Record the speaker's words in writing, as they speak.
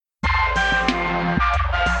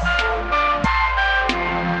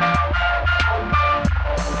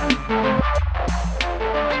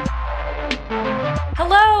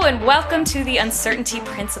and welcome to The Uncertainty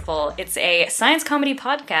Principle. It's a science comedy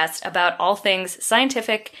podcast about all things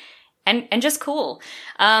scientific and just cool.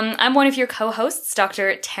 I'm one of your co-hosts,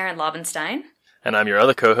 Dr. Taryn Lobenstein. And I'm your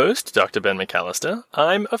other co-host, Dr. Ben McAllister.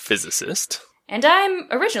 I'm a physicist. And I'm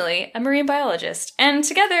originally a marine biologist. And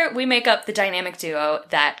together we make up the dynamic duo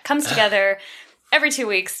that comes together every 2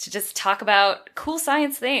 weeks to just talk about cool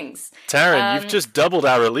science things. Taryn, you've just doubled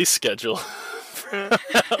our release schedule. Have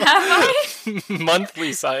I?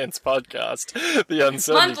 Monthly science podcast. The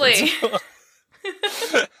Uncertainty Principle.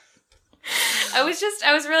 I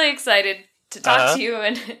was really excited to talk to you,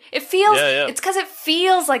 and it feels, it's because it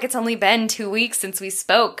feels like it's only been 2 weeks since we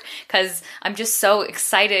spoke, because I'm just so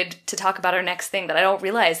excited to talk about our next thing that I don't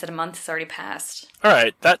realize that a month has already passed. All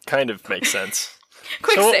right, that kind of makes sense.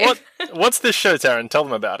 Quick save. What's this show, Taryn? Tell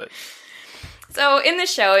them about it. So in this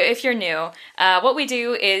show, if you're new, what we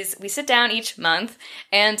do is we sit down each month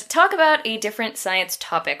and talk about a different science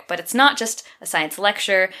topic, but it's not just a science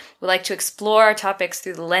lecture. We like to explore our topics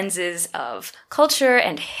through the lenses of culture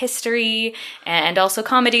and history and also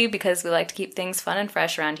comedy, because we like to keep things fun and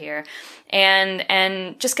fresh around here,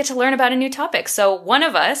 and just get to learn about a new topic. So one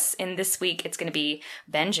of us, in this week, it's going to be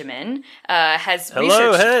Benjamin, has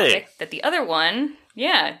researched a topic that the other one,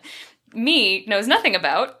 me, knows nothing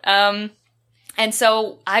about. And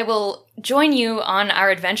so I will join you on our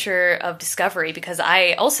adventure of discovery, because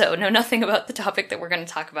I also know nothing about the topic that we're going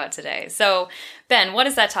to talk about today. So, Ben, what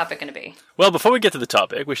is that topic going to be? Well, before we get to the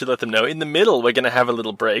topic, we should let them know in the middle we're going to have a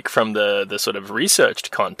little break from the sort of researched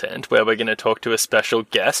content, where we're going to talk to a special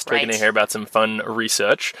guest. Right. We're going to hear about some fun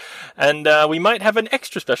research, and we might have an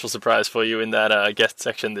extra special surprise for you in that guest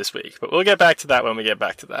section this week. But we'll get back to that when we get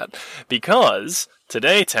back to that, because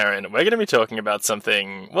today, Taryn, we're going to be talking about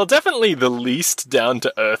something, well, definitely the least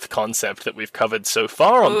down-to-earth concept that we've covered so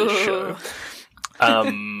far on this show.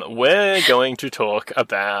 We're going to talk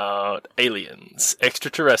about aliens,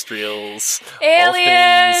 extraterrestrials, all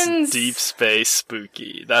things deep space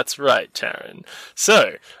spooky. That's right, Taryn.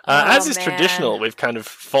 So, as is traditional, we've kind of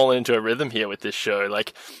fallen into a rhythm here with this show.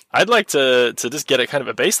 Like, I'd like to just get a kind of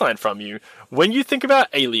a baseline from you. When you think about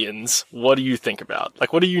aliens, what do you think about?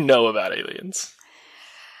 Like, what do you know about aliens?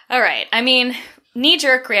 All right. I mean,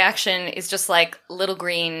 knee-jerk reaction is just like little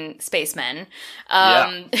green spacemen.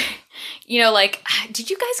 You know, like, did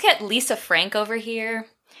you guys get Lisa Frank over here?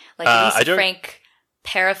 Like Lisa Frank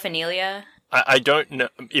paraphernalia? I don't know.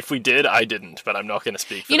 If we did, I didn't, but I'm not going to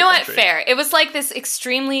speak for You know the what? country. Fair. It was like this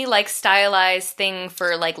extremely like stylized thing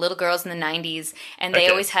for like little girls in the 90s, and they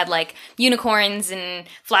always had like unicorns and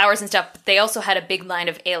flowers and stuff, but they also had a big line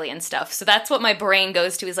of alien stuff. So that's what my brain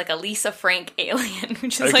goes to, is like a Lisa Frank alien,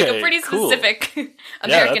 which is like a pretty specific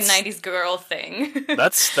American 90s girl thing.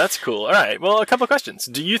 That's cool. All right. Well, a couple of questions.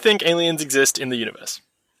 Do you think aliens exist in the universe?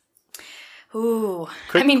 Ooh.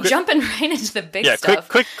 Jumping right into the big stuff.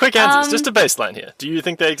 Quick answers. Just a baseline here. Do you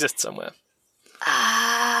think they exist somewhere?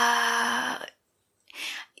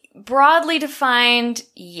 Broadly defined,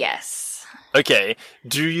 yes. Okay.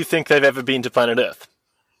 Do you think they've ever been to planet Earth?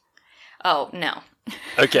 Oh, no.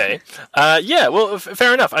 Okay. Well,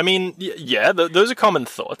 fair enough. I mean, those are common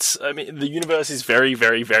thoughts. I mean, the universe is very,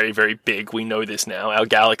 very, very, very big. We know this now. Our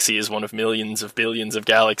galaxy is one of millions of billions of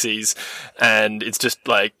galaxies, and it's just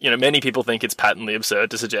like, you know, many people think it's patently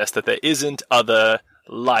absurd to suggest that there isn't other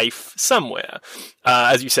life somewhere.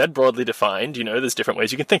 As you said, broadly defined, you know, there's different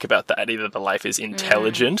ways you can think about that. Either the life is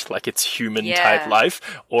intelligent, like it's human-type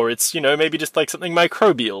life, or it's, you know, maybe just like something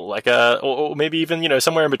microbial, like or maybe even, you know,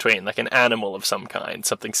 somewhere in between, like an animal of some kind,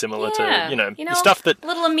 something similar to, you know, the stuff that...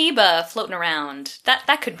 little amoeba floating around.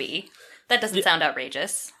 That could be. That doesn't sound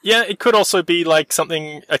outrageous. Yeah, it could also be like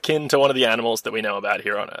something akin to one of the animals that we know about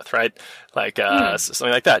here on Earth, right? Like something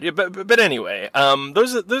like that. Yeah, but anyway,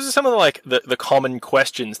 those are some of the common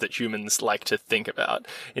questions that humans like to think about.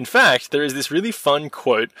 In fact, there is this really fun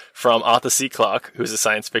quote from Arthur C. Clarke, who's a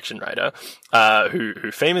science fiction writer,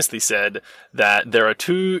 who famously said that there are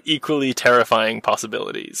two equally terrifying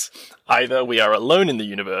possibilities. Either we are alone in the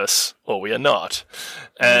universe, or we are not.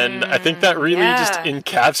 And I think that really just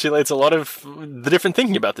encapsulates a lot of the different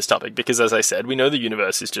thinking about this topic, because as I said, we know the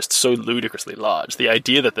universe is just so ludicrously large. The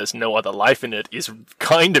idea that there's no other life in it is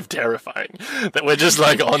kind of terrifying. That we're just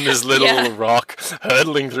like on this little rock,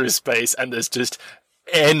 hurtling through space, and there's just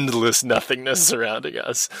endless nothingness surrounding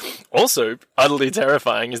us. Also, utterly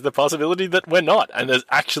terrifying is the possibility that we're not, and there's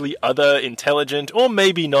actually other intelligent, or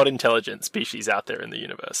maybe not intelligent, species out there in the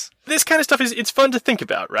universe. this kind of stuff it's fun to think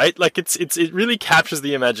about, right? Like it really captures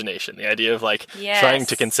the imagination, the idea of like trying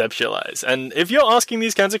to conceptualize. And if you're asking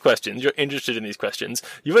these kinds of questions, you're interested in these questions,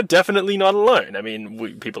 you are definitely not alone. I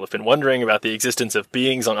mean, people have been wondering about the existence of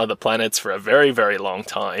beings on other planets for a very, very long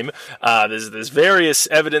time. There's various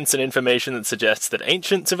evidence and information that suggests that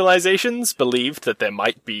ancient civilizations believed that there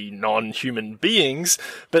might be non-human beings,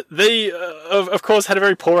 but they, of course, had a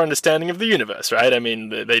very poor understanding of the universe, right? I mean,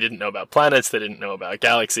 they didn't know about planets, they didn't know about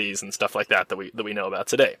galaxies and stuff like that we know about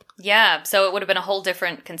today. Yeah, so it would have been a whole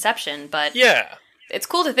different conception, but yeah, it's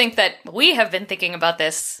cool to think that we have been thinking about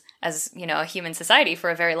this as, a human society for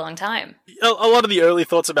a very long time. A lot of the early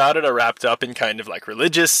thoughts about it are wrapped up in kind of like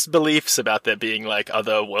religious beliefs about there being like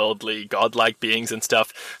otherworldly, godlike beings and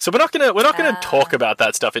stuff. So we're not gonna talk about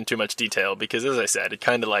that stuff in too much detail because, as I said, it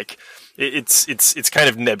kind of like it's kind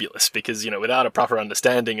of nebulous because without a proper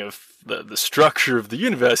understanding of the structure of the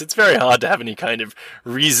universe, it's very hard to have any kind of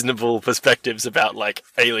reasonable perspectives about like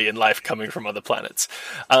alien life coming from other planets.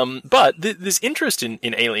 But this interest in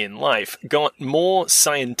alien life got more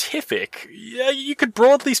scientific. Yeah, you could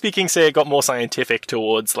broadly speaking say it got more scientific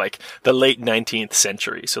towards like the late 19th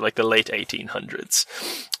century, so like the late 1800s.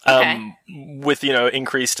 Okay. With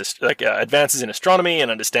increased advances in astronomy and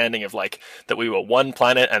understanding of like that we were one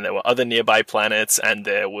planet and there were other nearby planets and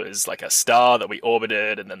there was like a star that we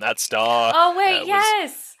orbited and then that star. Oh wait,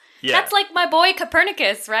 yes, yeah. That's like my boy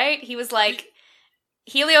Copernicus, right? He was like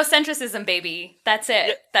heliocentrism, baby. That's it.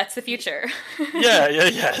 Yeah. That's the future.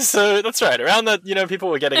 yeah. So that's right. Around that, people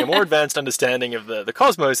were getting a more advanced understanding of the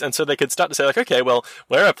cosmos, and so they could start to say, like, okay, well,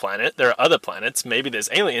 we're a planet, there are other planets, maybe there's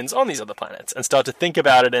aliens on these other planets, and start to think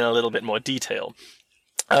about it in a little bit more detail.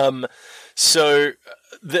 So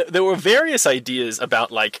there were various ideas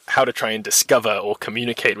about, like, how to try and discover or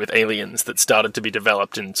communicate with aliens that started to be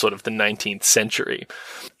developed in sort of the 19th century.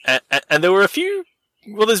 And there were a few.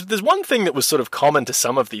 Well, there's one thing that was sort of common to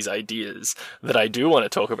some of these ideas that I do want to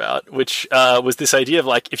talk about, which was this idea of,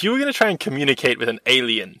 like, if you were going to try and communicate with an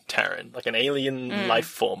alien, Taryn, like an alien life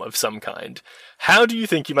form of some kind, how do you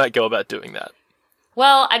think you might go about doing that?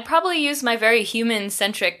 Well, I'd probably use my very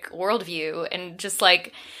human-centric worldview and just,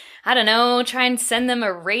 like, I don't know, try and send them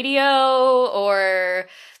a radio or,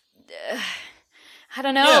 I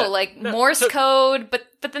don't know, Morse code, but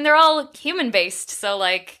then they're all human-based, so,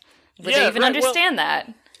 like, would they even understand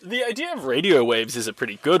that? The idea of radio waves is a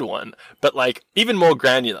pretty good one, but, like, even more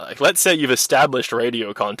granular. Like, let's say you've established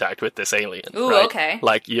radio contact with this alien. Ooh, right? Okay.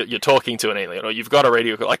 Like, you're talking to an alien, or you've got a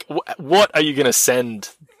radio. Like, what are you going to send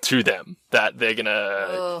to them that they're going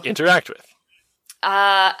to interact with?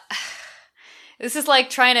 This is like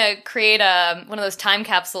trying to create one of those time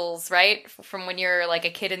capsules, right? From when you're like a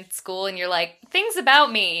kid in school and you're like, things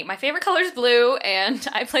about me. My favorite color is blue and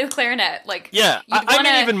I play the clarinet. Like, yeah, I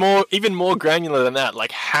mean even more granular than that.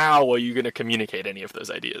 Like, how are you going to communicate any of those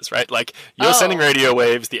ideas, right? Like, you're sending radio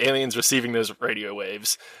waves, the alien's receiving those radio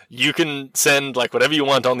waves. You can send like whatever you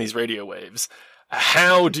want on these radio waves.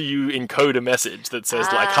 How do you encode a message that says,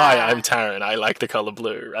 like, hi, I'm Taryn, I like the color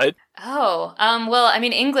blue, right? Oh, well, I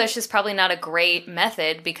mean, English is probably not a great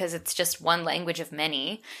method because it's just one language of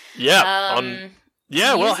many. Yeah,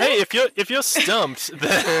 well, hey, if you're stumped,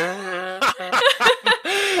 then...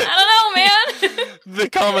 I don't know, man. The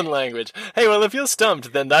common language. Hey, well, if you're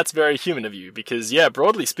stumped, then that's very human of you, because, yeah,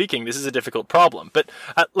 broadly speaking, this is a difficult problem. But,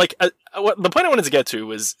 the point I wanted to get to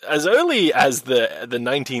was, as early as the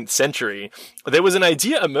 19th century, there was an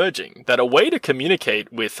idea emerging that a way to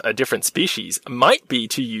communicate with a different species might be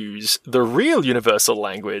to use the real universal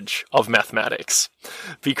language of mathematics.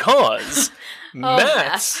 Because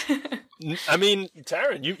maths... I mean,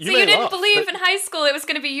 Taryn, you So you didn't believe in high school it was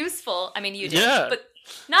going to be useful. I mean, you did, but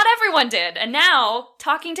not everyone did. And now,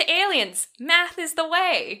 talking to aliens, math is the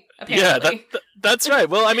way, apparently. Yeah, that's right.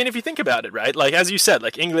 Well, I mean, if you think about it, right? Like, as you said,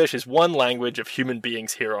 like, English is one language of human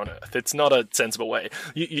beings here on Earth. It's not a sensible way.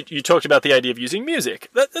 You talked about the idea of using music.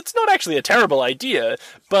 That's not actually a terrible idea,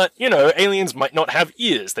 but, aliens might not have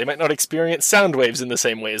ears. They might not experience sound waves in the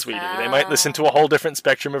same way as we do. They might listen to a whole different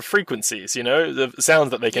spectrum of frequencies, the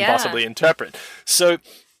sounds that they can possibly interpret. So,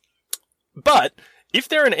 but... if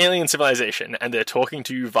they're an alien civilization and they're talking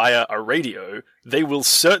to you via a radio, they will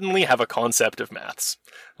certainly have a concept of maths.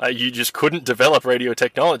 You just couldn't develop radio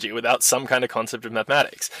technology without some kind of concept of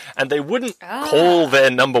mathematics. And they wouldn't call their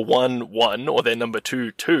number 1, 1, or their number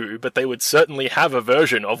 2, 2, but they would certainly have a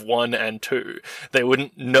version of 1 and 2. They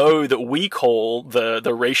wouldn't know that we call the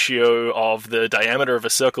ratio of the diameter of a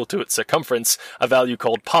circle to its circumference a value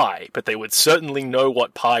called pi, but they would certainly know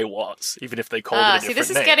what pi was, even if they called it a different name. This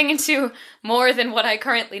is getting into more than what I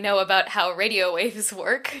currently know about how radio waves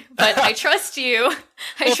work, but I trust you.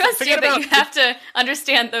 I trust you that you have to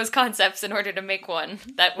understand invent those concepts in order to make one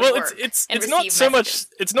that would work. It's and not receive so messages.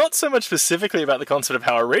 much. It's not so much specifically about the concept of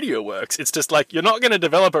how a radio works. It's just like you're not going to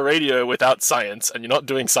develop a radio without science, and you're not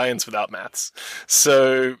doing science without maths.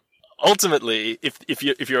 So ultimately, if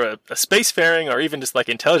you're a spacefaring or even just like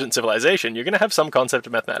intelligent civilization, you're going to have some concept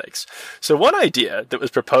of mathematics. So one idea that was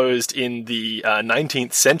proposed in the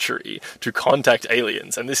 19th century to contact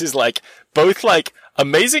aliens, and this is like both like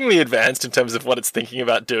amazingly advanced in terms of what it's thinking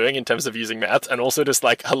about doing in terms of using maths, and also just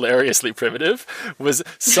like hilariously primitive, was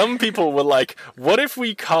some people were like, what if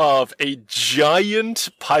we carve a giant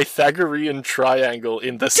Pythagorean triangle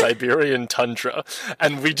in the Siberian tundra,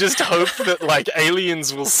 and we just hope that like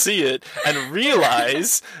aliens will see it and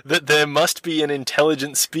realize that there must be an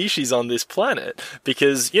intelligent species on this planet?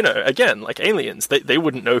 Because, you know, again, like aliens, they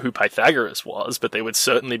wouldn't know who Pythagoras was, but they would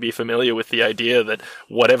certainly be familiar with the idea that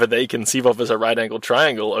whatever they conceive of as a right angle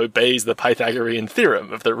triangle obeys the Pythagorean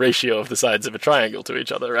theorem of the ratio of the sides of a triangle to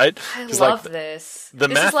each other, right? I love this. The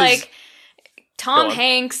this math is like is... Tom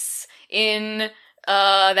Hanks in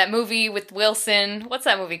that movie with Wilson. What's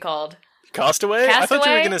that movie called? Castaway? I thought you were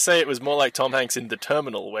Castaway? going to say it was more like Tom Hanks in The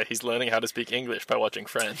Terminal, where he's learning how to speak English by watching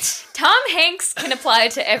Friends. Tom Hanks can apply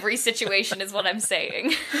to every situation, is what I'm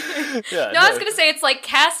saying. Yeah, No, I was going to say it's like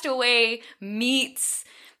Castaway meets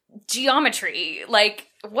geometry. Like,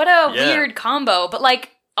 what a weird combo, but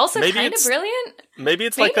like also Maybe kind of it's- brilliant. Maybe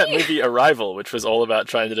it's like that movie Arrival, which was all about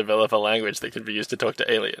trying to develop a language that could be used to talk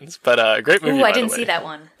to aliens. But a great movie, Ooh, by I the didn't way. see that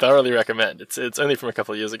one. Thoroughly recommend. It's only from a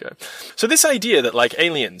couple of years ago. So this idea that like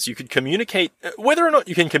aliens, you could communicate, whether or not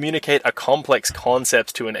you can communicate a complex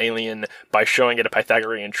concept to an alien by showing it a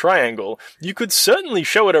Pythagorean triangle, you could certainly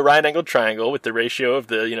show it a right-angled triangle with the ratio of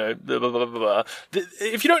the, you know, blah, blah, blah, blah, blah.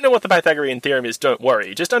 If you don't know what the Pythagorean theorem is, don't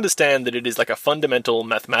worry. Just understand that it is like a fundamental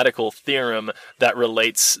mathematical theorem that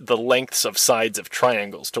relates the lengths of sides of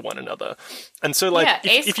triangles to one another. And so like, Yeah,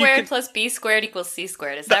 if a you squared could- plus b squared equals c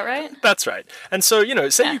squared. Is that right? That's right. And so, you know,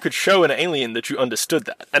 say Yeah. you could show an alien that you understood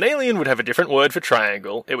that. An alien would have a different word for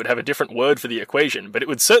triangle, it would have a different word for the equation, but it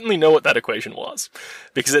would certainly know what that equation was.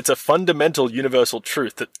 Because it's a fundamental universal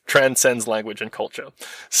truth that transcends language and culture.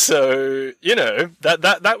 So, you know,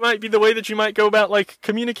 that might be the way that you might go about, like,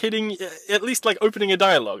 communicating, at least, like, opening a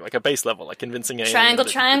dialogue, like a base level, like convincing an alien Triangle,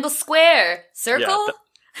 that- triangle, square, circle.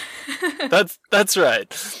 That's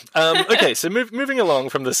right. Okay, so moving along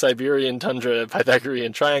from the Siberian tundra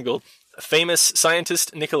Pythagorean triangle, famous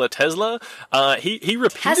scientist Nikola Tesla, he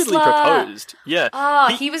repeatedly Tesla! proposed. Yeah.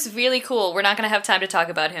 Oh, he was really cool. We're not going to have time to talk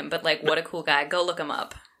about him, but like, what a cool guy. Go look him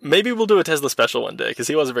up. Maybe we'll do a Tesla special one day, because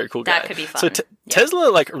he was a very cool guy. That could be fun. So Yeah. Tesla,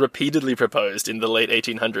 like, repeatedly proposed in the late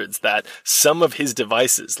 1800s that some of his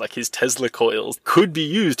devices, like his Tesla coils, could be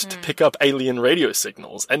used to pick up alien radio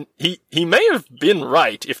signals. And he may have been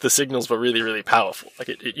right if the signals were really, really powerful. Like,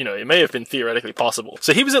 it may have been theoretically possible.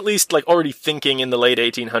 So he was at least, like, already thinking in the late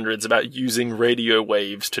 1800s about using radio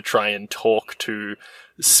waves to try and talk to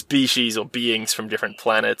species or beings from different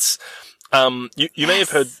planets. You may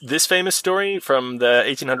have heard this famous story from the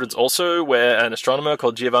 1800s also, where an astronomer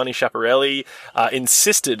called Giovanni Schiaparelli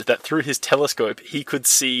insisted that through his telescope he could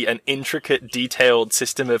see an intricate, detailed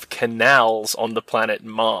system of canals on the planet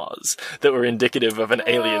Mars that were indicative of an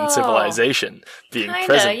alien civilization being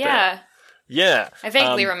present yeah. there. Yeah. I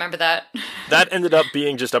vaguely remember that. That ended up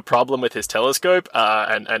being just a problem with his telescope,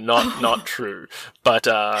 and not true. But,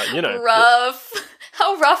 you know. Rough.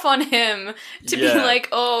 How rough on him to be Yeah. like,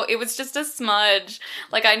 oh, it was just a smudge.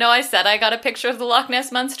 Like, I know I said I got a picture of the Loch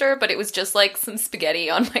Ness Monster, but it was just like some spaghetti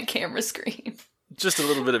on my camera screen. Just a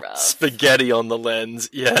little bit of Rough. spaghetti on the lens.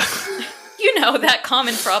 Yeah. You know, that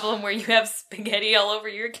common problem where you have spaghetti all over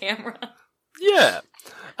your camera. Yeah.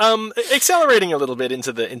 Accelerating a little bit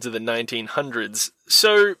into the 1900s.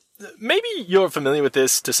 So maybe you're familiar with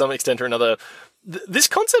this to some extent or another. This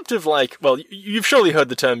concept of like, well, you've surely heard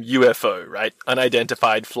the term UFO, right?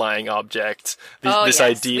 Unidentified flying object. This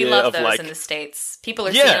idea we love of those like in the States. People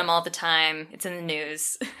are Yeah. seeing them all the time. It's in the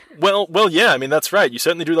news. Well, yeah, I mean, that's right. You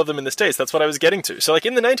certainly do love them in the States. That's what I was getting to. So, like,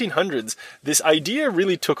 in the 1900s, this idea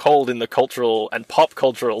really took hold in the cultural and pop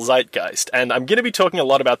cultural zeitgeist. And I'm going to be talking a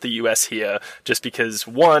lot about the US here, just because,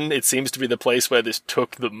 one, it seems to be the place where this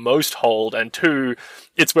took the most hold, and two,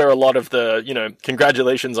 it's where a lot of the, you know,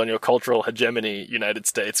 congratulations on your cultural hegemony, United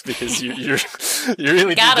States, because you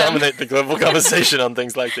really do Got 'em. dominate the global conversation on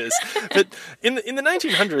things like this. But in the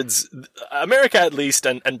 1900s, America at least,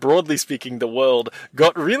 and broadly speaking the world,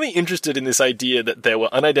 got really interested in this idea that there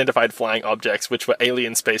were unidentified flying objects which were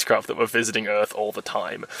alien spacecraft that were visiting Earth all the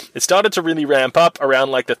time. It started to really ramp up around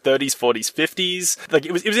like the 30s, 40s, 50s. Like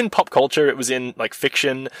it was in pop culture, it was in like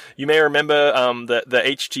fiction. You may remember the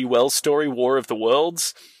H.G. Wells story War of the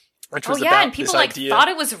Worlds. which Oh was yeah, about and people this like idea. thought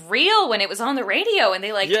it was real when it was on the radio, and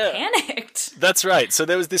they like Yeah. panicked. That's right. So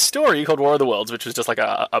there was this story called War of the Worlds, which was just like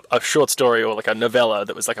a short story or like a novella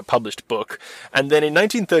that was like a published book. And then in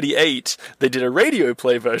 1938, they did a radio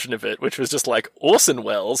play version of it, which was just like Orson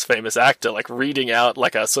Welles, famous actor, like reading out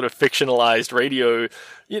like a sort of fictionalized radio.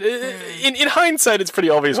 In hindsight, it's pretty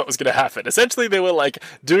obvious what was going to happen. Essentially, they were like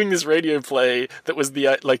doing this radio play that was the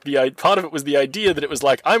part of it was the idea that it was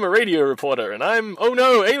like, I'm a radio reporter and oh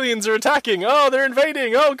no, aliens are attacking. Oh, they're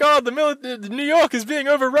invading. Oh god, New York is being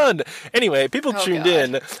overrun. Anyway, people tuned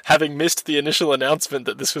in, having missed the initial announcement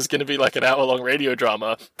that this was going to be like an hour-long radio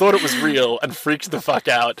drama, thought it was real and freaked the fuck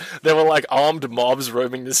out. There were like armed mobs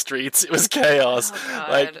roaming the streets. It was chaos. Oh, God.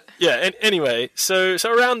 Like, yeah. And anyway, so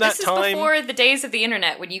around that this time, is before the days of the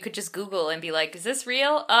internet when you could just Google and be like, "Is this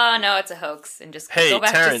real? Oh no, it's a hoax," and just hey, go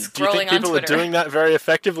back Taryn, to scrolling do you think people on are Twitter. doing that very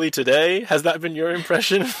effectively today? Has that been your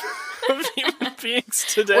impression of human beings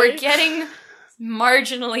today? We're getting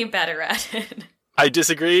marginally better at it. I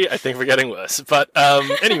disagree. I think we're getting worse. But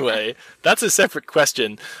anyway, that's a separate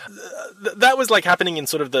question. That was like happening in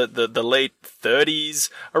sort of the late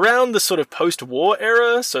 30s, around the sort of post-war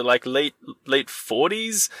era, so like late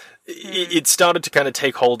 40s. It started to kind of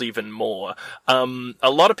take hold even more.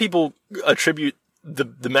 A lot of people attribute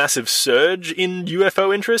the massive surge in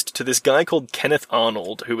UFO interest to this guy called Kenneth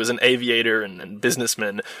Arnold, who was an aviator and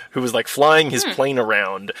businessman who was like flying his plane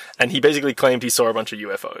around, and he basically claimed he saw a bunch of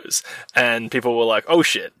UFOs. And people were like, oh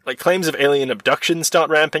shit. Like, claims of alien abduction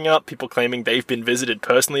start ramping up, people claiming they've been visited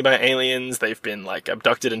personally by aliens, they've been like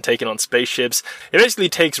abducted and taken on spaceships. It basically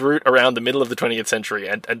takes root around the middle of the 20th century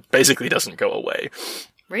and basically doesn't go away.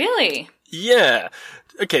 Really? Yeah.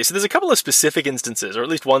 Okay, so there's a couple of specific instances, or at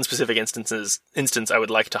least one specific instance I would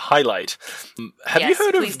like to highlight. Have you Yes,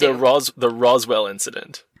 heard please of do. the Roswell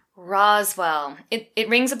incident? Roswell. It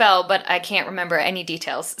rings a bell, but I can't remember any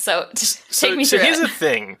details. So just take me So through here's it. a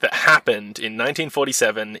thing that happened in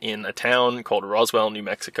 1947 in a town called Roswell, New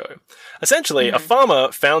Mexico. Essentially, a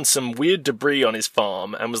farmer found some weird debris on his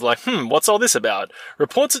farm and was like, what's all this about?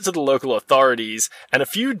 Reports it to the local authorities, and a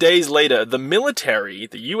few days later, the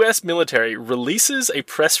US military, releases a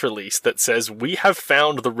press release that says, we have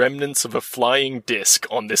found the remnants of a flying disc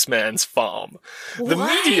on this man's farm. The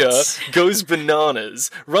What? media goes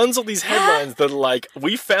bananas, runs all these headlines that are like,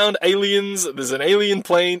 we found aliens, there's an alien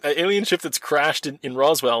ship that's crashed in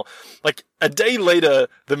Roswell. Like, a day later,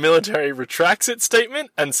 the military retracts its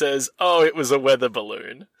statement and says, oh, it was a weather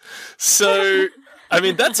balloon. So, I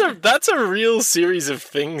mean, that's a real series of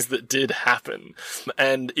things that did happen.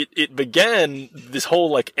 And it began this whole,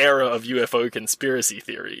 like, era of UFO conspiracy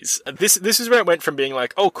theories. This is where it went from being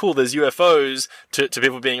like, oh, cool, there's UFOs, to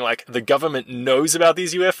people being like, the government knows about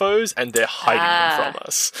these UFOs and they're hiding them from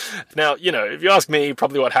us. Now, if you ask me,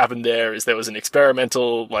 probably what happened there is there was an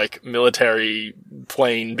experimental, like, military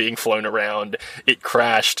plane being flown around. It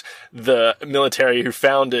crashed. The military who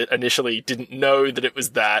found it initially didn't know that it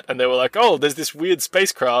was that. And they were like, oh, there's this weird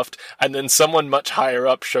spacecraft, and then someone much higher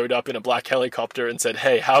up showed up in a black helicopter and said,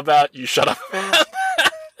 hey, how about you shut up about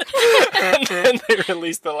that? And then they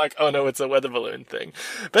released the like, oh no, it's a weather balloon thing.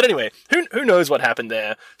 But anyway, who knows what happened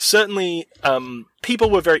there? Certainly,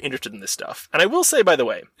 people were very interested in this stuff. And I will say, by the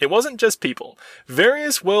way, it wasn't just people.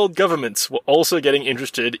 Various world governments were also getting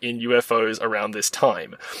interested in UFOs around this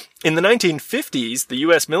time. In the 1950s, the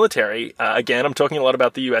US military, again, I'm talking a lot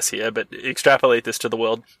about the US here, but extrapolate this to the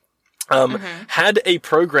world, had a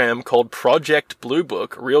program called Project Blue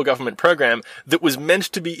Book, a real government program, that was meant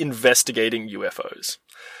to be investigating UFOs.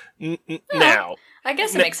 Now, I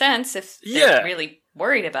guess it makes sense if Yeah. they're really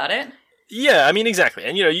worried about it. yeah, I mean, exactly.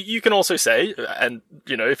 And, you can also say, and,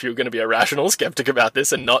 if you're going to be a rational skeptic about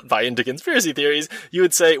this and not buy into conspiracy theories, you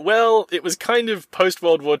would say, well, it was kind of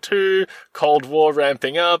post-World War II, Cold War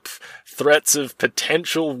ramping up, threats of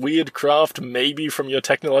potential weird craft, maybe from your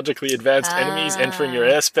technologically advanced enemies entering your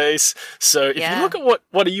airspace. So if you look at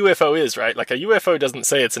what a UFO is, right? Like, a UFO doesn't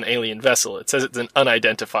say it's an alien vessel. It says it's an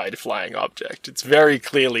unidentified flying object. It's very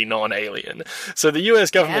clearly non-alien. So the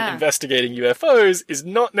US government investigating UFOs is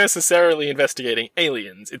not necessarily investigating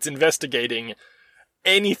aliens. It's investigating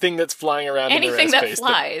anything that's flying around in their Anything that airspace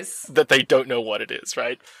flies. that they don't know what it is,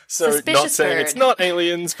 right? So Suspicious not saying bird. it's not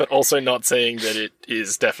aliens, but also not saying that it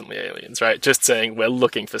is definitely aliens, right? Just saying we're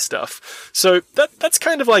looking for stuff. So that's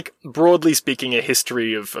kind of like, broadly speaking, a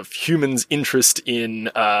history of humans' interest in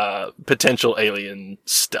potential alien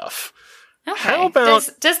stuff. Okay. How about...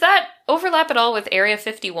 Does that overlap at all with Area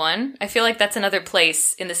 51? I feel like that's another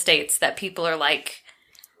place in the States that people are like,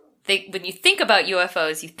 when you think about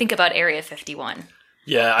UFOs, you think about Area 51.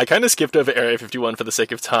 Yeah, I kind of skipped over Area 51 for the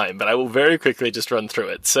sake of time, but I will very quickly just run through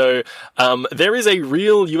it. So, there is a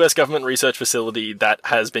real US government research facility that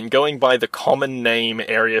has been going by the common name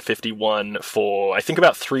Area 51 for, I think,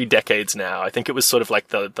 about 3 decades now. I think it was sort of like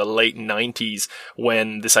the late 90s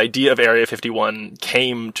when this idea of Area 51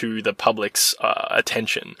 came to the public's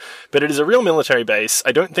attention. But it is a real military base.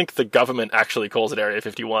 I don't think the government actually calls it Area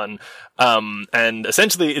 51. And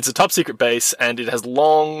essentially it's a top secret base, and it has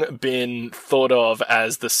long been thought of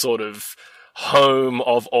as the sort of home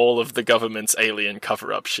of all of the government's alien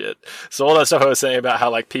cover-up shit. So all that stuff I was saying about how,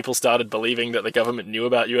 like, people started believing that the government knew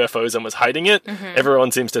about UFOs and was hiding it,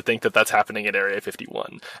 everyone seems to think that that's happening at Area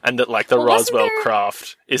 51. And that, like, the Roswell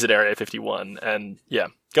craft is at Area 51. And, yeah,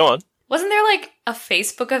 go on. Wasn't there, like, a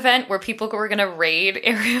Facebook event where people were going to raid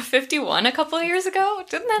Area 51 a couple of years ago?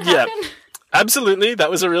 Didn't that happen? Yeah. Absolutely,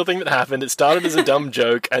 that was a real thing that happened. It started as a dumb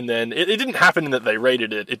joke, and then it didn't happen in that they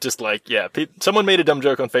raided it. It just, like, yeah, someone made a dumb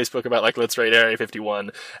joke on Facebook about, like, let's raid Area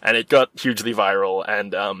 51, and it got hugely viral.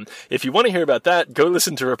 And if you want to hear about that, go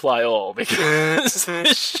listen to Reply All, because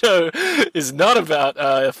this show is not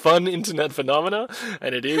about fun internet phenomena,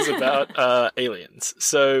 and it is about aliens.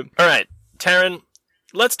 So, all right, Taryn,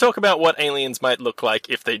 let's talk about what aliens might look like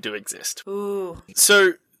if they do exist. Ooh.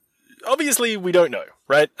 So, obviously, we don't know,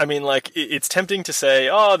 right? I mean, like, it's tempting to say,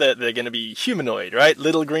 oh, they're going to be humanoid, right?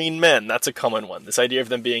 Little green men, that's a common one. This idea of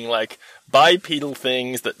them being, like, bipedal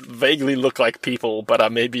things that vaguely look like people, but are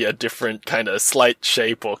maybe a different kind of slight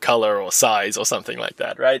shape or color or size or something like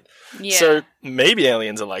that, right? Yeah. So, maybe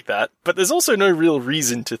aliens are like that, but there's also no real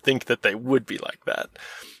reason to think that they would be like that.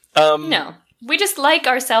 No. We just like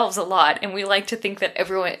ourselves a lot, and we like to think that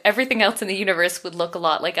everything else in the universe would look a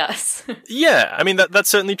lot like us. Yeah, I mean, that's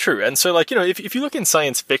certainly true. And so, like, you know, if you look in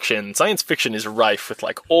science fiction is rife with,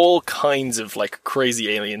 like, all kinds of, like, crazy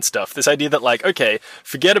alien stuff. This idea that, like, okay,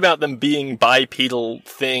 forget about them being bipedal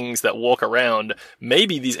things that walk around.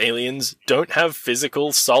 Maybe these aliens don't have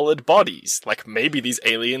physical, solid bodies. Like, maybe these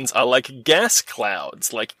aliens are like gas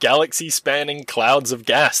clouds, like galaxy-spanning clouds of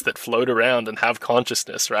gas that float around and have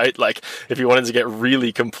consciousness, right? Like, if you wanted to get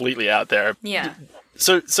really completely out there. Yeah.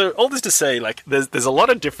 So all this to say, like, there's a lot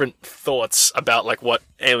of different thoughts about, like, what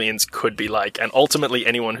aliens could be like, and ultimately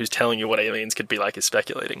anyone who's telling you what aliens could be like is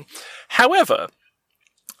speculating. However,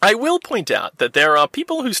 I will point out that there are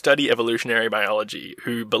people who study evolutionary biology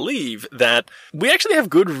who believe that we actually have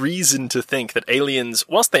good reason to think that aliens,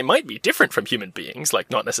 whilst they might be different from human beings,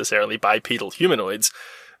 like not necessarily bipedal humanoids,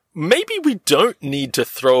 maybe we don't need to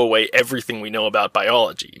throw away everything we know about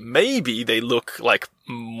biology. Maybe they look like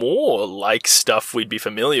more like stuff we'd be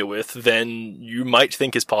familiar with than you might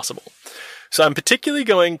think is possible. So I'm particularly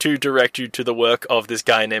going to direct you to the work of this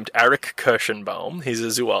guy named Eric Kirschenbaum. He's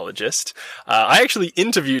a zoologist. I actually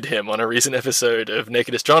interviewed him on a recent episode of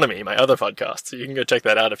Naked Astronomy, my other podcast, so you can go check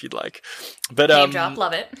that out if you'd like. But Name drop,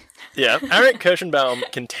 love it. Yeah, Eric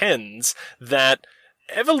Kirschenbaum contends that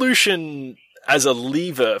evolution as a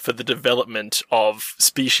lever for the development of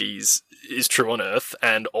species is true on Earth,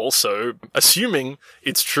 and also, assuming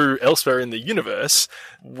it's true elsewhere in the universe,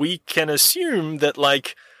 we can assume that,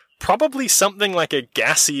 like, probably something like a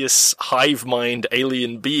gaseous hive mind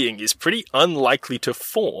alien being is pretty unlikely to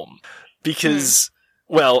form. Because,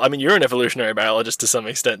 well, I mean, you're an evolutionary biologist to some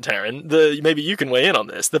extent, Taryn. Maybe you can weigh in on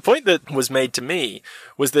this. The point that was made to me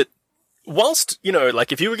was that whilst, you know,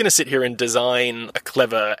 like, if you were going to sit here and design a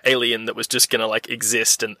clever alien that was just going to, like,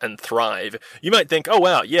 exist and thrive, you might think, oh,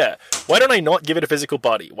 wow, yeah, why don't I not give it a physical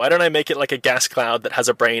body? Why don't I make it like a gas cloud that has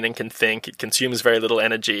a brain and can think, it consumes very little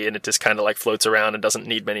energy, and it just kind of, like, floats around and doesn't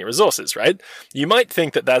need many resources, right? You might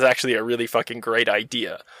think that that's actually a really fucking great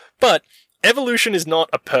idea. But evolution is not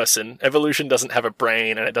a person. Evolution doesn't have a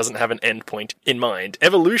brain, and it doesn't have an endpoint in mind.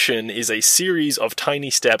 Evolution is a series of tiny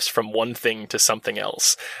steps from one thing to something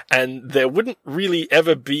else. And there wouldn't really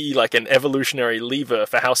ever be, like, an evolutionary lever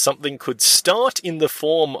for how something could start in the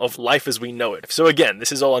form of life as we know it. So again,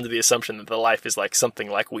 this is all under the assumption that the life is, like, something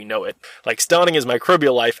like we know it. Like, starting as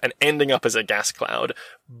microbial life and ending up as a gas cloud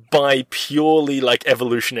by purely, like,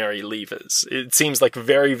 evolutionary levers. It seems, like,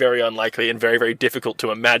 very, very unlikely and very, very difficult to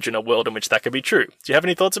imagine a world in which that could be true. Do you have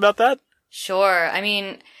any thoughts about that? Sure. I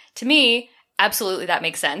mean, to me, absolutely that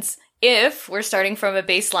makes sense. If we're starting from a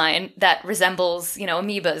baseline that resembles, you know,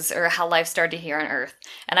 amoebas or how life started here on Earth.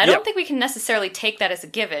 And I don't think we can necessarily take that as a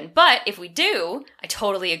given. But if we do, I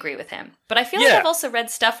totally agree with him. But I feel like I've also read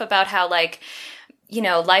stuff about how, like, you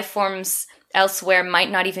know, life forms elsewhere might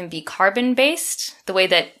not even be carbon-based, the way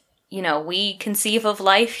that, you know, we conceive of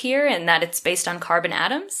life here, and that it's based on carbon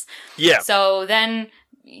atoms. Yeah. So then,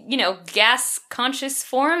 you know, gas conscious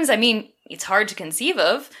forms, I mean, it's hard to conceive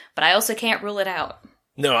of, but I also can't rule it out.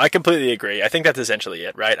 No, I completely agree. I think that's essentially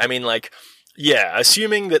it, right? I mean, like, yeah,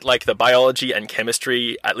 assuming that, like, the biology and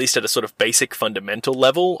chemistry, at least at a sort of basic fundamental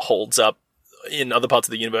level, holds up in other parts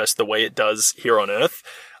of the universe the way it does here on Earth,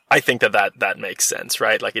 I think that makes sense,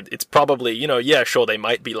 right? Like, it's probably, yeah, sure, they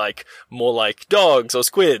might be, like, more like dogs or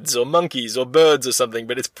squids or monkeys or birds or something,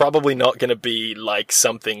 but it's probably not going to be, like,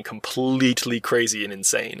 something completely crazy and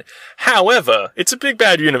insane. However, it's a big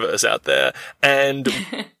bad universe out there, and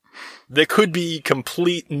there could be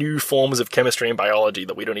complete new forms of chemistry and biology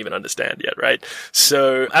that we don't even understand yet, right?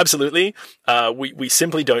 So, absolutely, we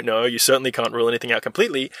simply don't know. You certainly can't rule anything out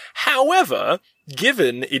completely. However,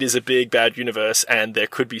 given it is a big bad universe and there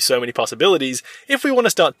could be so many possibilities, if we want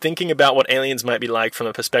to start thinking about what aliens might be like from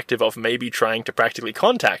a perspective of maybe trying to practically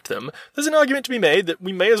contact them, there's an argument to be made that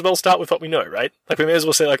we may as well start with what we know, right? Like, we may as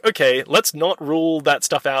well say, like, okay, let's not rule that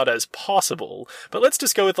stuff out as possible, but let's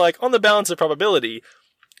just go with, like, on the balance of probability,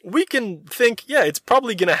 we can think, yeah, it's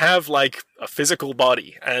probably going to have, like, a physical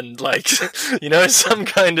body and, like, some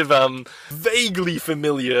kind of vaguely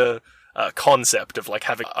familiar concept of, like,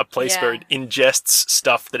 having a place where it ingests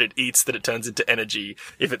stuff that it eats that it turns into energy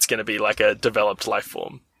if it's going to be, like, a developed life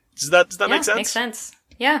form. Does that make sense? Makes sense.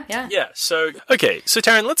 Yeah. Yeah, so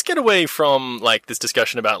Taryn, let's get away from, like, this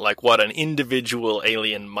discussion about, like, what an individual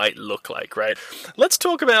alien might look like, right? Let's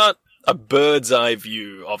talk about a bird's eye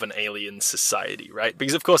view of an alien society, right?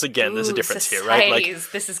 Because, of course, again, there's a difference here, right? Like,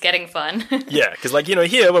 this is getting fun. yeah, because, like,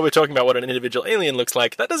 here, where we're talking about what an individual alien looks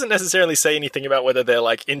like, that doesn't necessarily say anything about whether they're,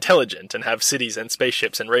 like, intelligent and have cities and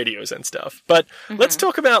spaceships and radios and stuff. But let's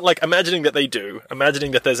talk about, like, imagining that they do, imagining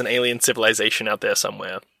that there's an alien civilization out there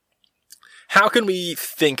somewhere. How can we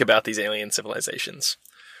think about these alien civilizations?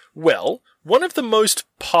 Well, one of the most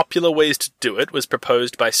popular ways to do it was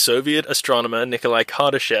proposed by Soviet astronomer Nikolai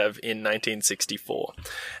Kardashev in 1964.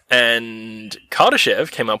 And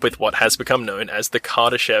Kardashev came up with what has become known as the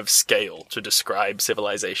Kardashev scale to describe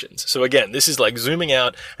civilizations. So again, this is like zooming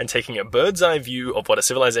out and taking a bird's eye view of what a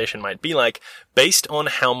civilization might be like based on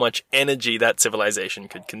how much energy that civilization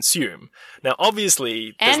could consume. Now,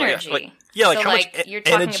 obviously, energy. How much you're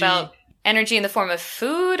talking energy about energy in the form of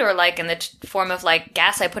food, or like in the form of like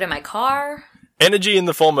gas I put in my car? Energy in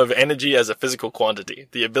the form of energy as a physical quantity,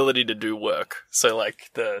 the ability to do work. So, like,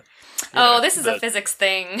 this is a physics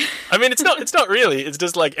thing. I mean, it's not really. It's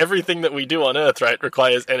just like everything that we do on Earth, right,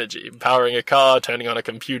 requires energy. Powering a car, turning on a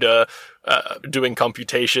computer, doing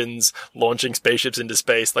computations, launching spaceships into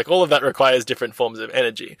space, like, all of that requires different forms of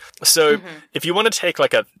energy. So, if you want to take,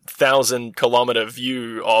 like, a 1,000-kilometer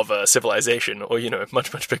view of a civilization, or,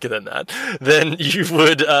 much, much bigger than that, then you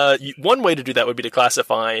would, one way to do that would be to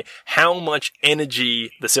classify how much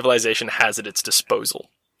energy the civilization has at its disposal.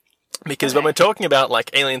 Because when we're talking about, like,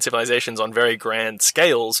 alien civilizations on very grand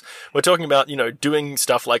scales, we're talking about, doing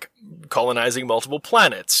stuff like colonizing multiple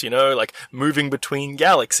planets, like moving between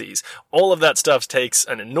galaxies. All of that stuff takes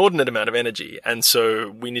an inordinate amount of energy, and so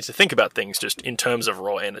we need to think about things just in terms of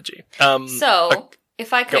raw energy.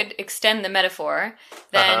 If I could extend the metaphor,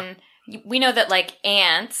 then we know that, like,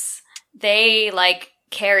 ants, they, like,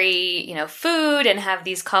 carry, food and have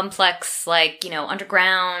these complex, like,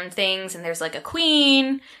 underground things, and there's, like, a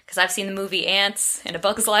queen, because I've seen the movie Ants and A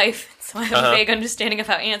Bug's Life, so I have a vague understanding of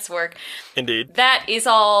how ants work. Indeed. That is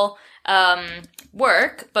all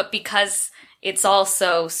work, but because it's all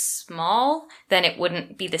so small, then it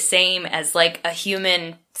wouldn't be the same as, like, a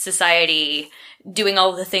human society doing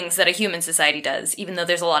all the things that a human society does, even though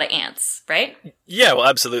there's a lot of ants, right? Yeah, well,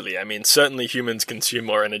 absolutely. I mean, certainly humans consume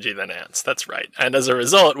more energy than ants. That's right. And as a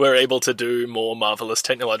result, we're able to do more marvelous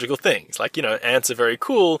technological things. Like, ants are very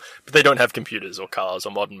cool, but they don't have computers or cars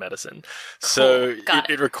or modern medicine. Cool. So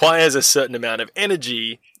it requires a certain amount of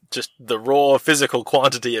energy, just the raw physical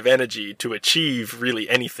quantity of energy, to achieve really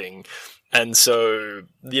anything. And so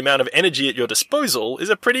the amount of energy at your disposal is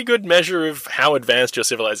a pretty good measure of how advanced your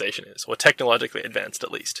civilization is, or technologically advanced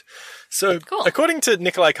at least. So, According to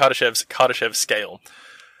Nikolai Kardashev scale,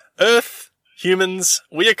 Earth, humans,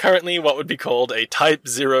 we are currently what would be called a Type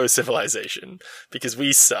 0 civilization, because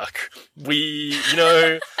we suck. We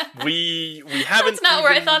haven't. That's not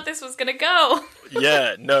where I thought this was gonna go.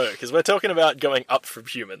 Yeah, no, because we're talking about going up from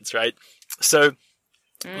humans, right? So,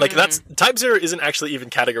 like, that's Type 0 isn't actually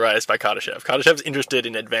even categorized by Kardashev. Kardashev's interested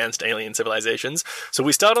in advanced alien civilizations. So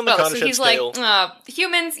we start on the Kardashev so he's scale. Like,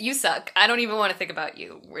 humans, you suck. I don't even want to think about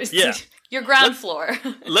you. Yeah. You're ground floor.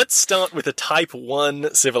 Let's start with a Type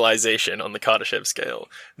 1 civilization on the Kardashev scale.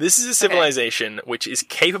 This is a civilization which is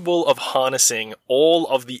capable of harnessing all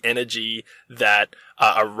of the energy that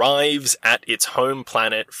arrives at its home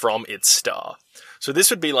planet from its star. So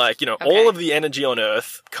this would be like, all of the energy on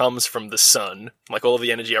Earth comes from the sun, like all of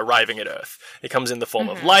the energy arriving at Earth. It comes in the form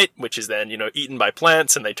of light, which is then, eaten by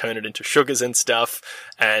plants and they turn it into sugars and stuff.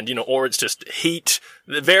 And, or it's just heat.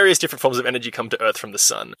 The various different forms of energy come to Earth from the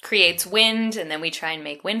sun. Creates wind, and then we try and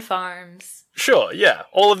make wind farms. Sure, yeah.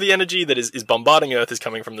 All of the energy that is bombarding Earth is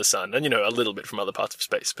coming from the sun. And, a little bit from other parts of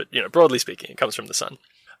space. But, broadly speaking, it comes from the sun.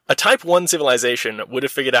 A Type 1 civilization would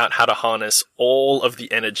have figured out how to harness all of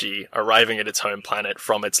the energy arriving at its home planet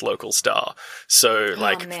from its local star. So,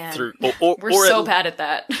 through... We're so bad at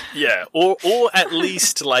that. Yeah, or at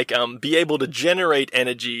least, be able to generate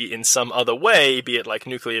energy in some other way, be it like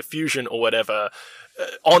nuclear fusion or whatever,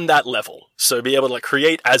 on that level. So be able to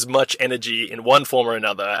create as much energy in one form or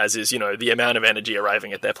another as is, the amount of energy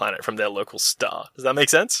arriving at their planet from their local star. Does that make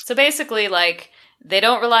sense? So basically, they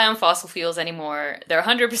don't rely on fossil fuels anymore. They're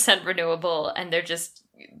 100% renewable, and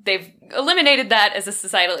they've eliminated that as a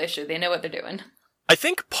societal issue. They know what they're doing. I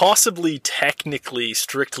think possibly, technically,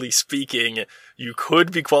 strictly speaking, you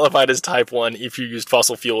could be qualified as Type 1 if you used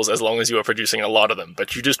fossil fuels as long as you were producing a lot of them,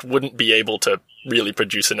 but you just wouldn't be able to really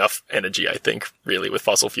produce enough energy, I think, really, with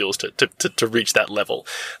fossil fuels to reach that level.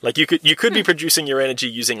 You could be producing your energy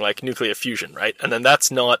using, nuclear fusion, right? And then that's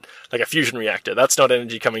not, a fusion reactor. That's not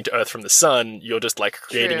energy coming to Earth from the sun. You're just,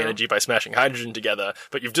 creating energy by smashing hydrogen together,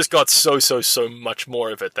 but you've just got so much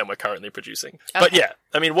more of it than we're currently producing. Okay. But yeah,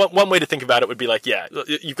 I mean, one way to think about it would be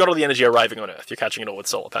you've got all the energy arriving on Earth. You're catching it all with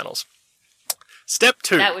solar panels. Step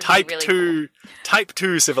 2, Type 2, cool. Type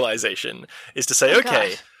 2 civilization is to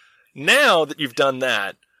say, now that you've done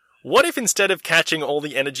that, what if instead of catching all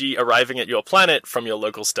the energy arriving at your planet from your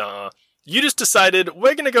local star, you just decided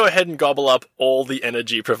we're going to go ahead and gobble up all the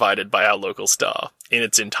energy provided by our local star in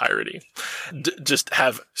its entirety. Just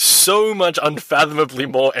have so much unfathomably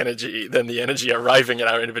more energy than the energy arriving at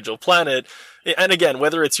our individual planet. And again,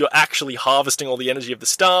 whether it's you're actually harvesting all the energy of the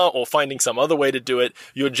star or finding some other way to do it,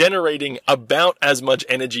 you're generating about as much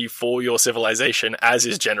energy for your civilization as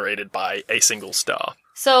is generated by a single star.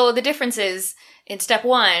 So the difference is, in step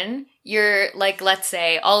 1, you're let's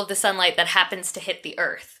say, all of the sunlight that happens to hit the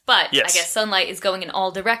Earth. But I guess sunlight is going in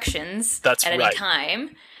all directions at any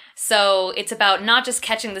time. So it's about not just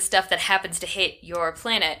catching the stuff that happens to hit your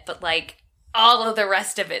planet, but all of the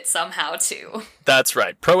rest of it somehow too. That's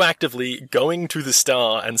right. Proactively going to the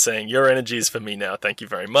star and saying, your energy is for me now, thank you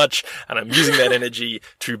very much. And I'm using that energy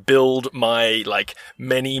to build my,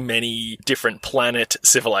 many different planet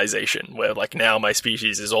civilization, where, now my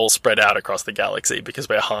species is all spread out across the galaxy because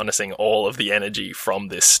we're harnessing all of the energy from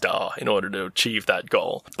this star in order to achieve that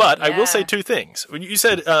goal. But I will say 2 things. When you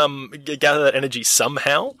said, gather that energy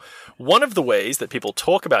somehow, one of the ways that people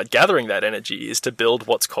talk about gathering that energy is to build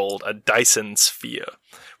what's called a Dyson sphere,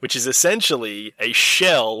 which is essentially a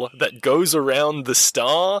shell that goes around the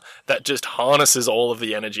star that just harnesses all of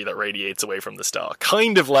the energy that radiates away from the star.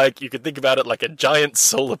 Kind of you could think about it like a giant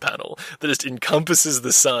solar panel that just encompasses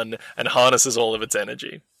the sun and harnesses all of its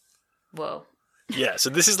energy. Whoa. Yeah, so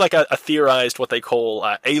this is a theorized, what they call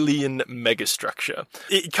alien megastructure.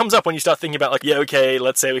 It comes up when you start thinking about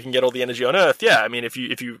let's say we can get all the energy on Earth. Yeah, I mean, if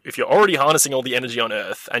you're already harnessing all the energy on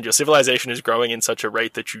Earth and your civilization is growing in such a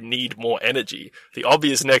rate that you need more energy, the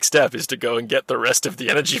obvious next step is to go and get the rest of the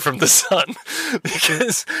energy from the sun,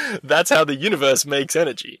 because that's how the universe makes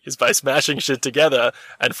energy, is by smashing shit together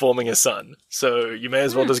and forming a sun. So you may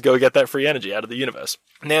as well just go get that free energy out of the universe.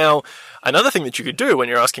 Now, another thing that you could do when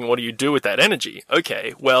you're asking what do you do with that energy?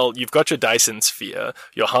 Okay, well, you've got your Dyson sphere,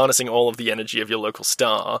 you're harnessing all of the energy of your local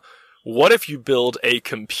star. What if you build a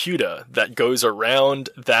computer that goes around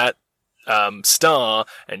that star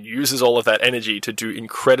and uses all of that energy to do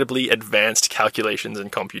incredibly advanced calculations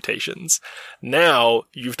and computations? Now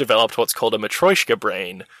you've developed what's called a Matryoshka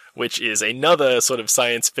brain, which is another sort of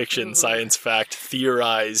science fiction, science fact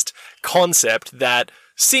theorized concept that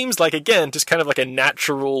seems again, just kind of a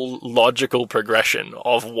natural, logical progression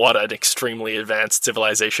of what an extremely advanced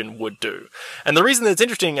civilization would do. And the reason that it's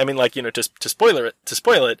interesting, I mean, to spoil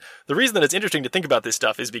it, the reason that it's interesting to think about this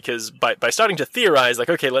stuff is because by starting to theorize,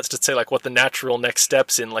 okay, let's just say, what the natural next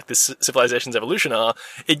steps in, this civilization's evolution are,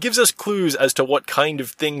 it gives us clues as to what kind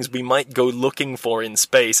of things we might go looking for in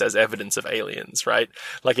space as evidence of aliens, right?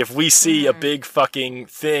 If we see a big fucking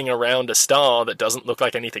thing around a star that doesn't look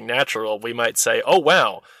like anything natural, we might say, oh,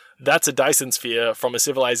 wow, that's a Dyson sphere from a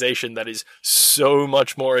civilization that is so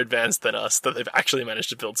much more advanced than us that they've actually managed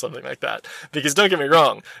to build something like that. Because don't get me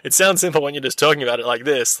wrong, it sounds simple when you're just talking about it like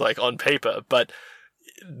this, on paper, but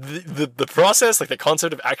the process, the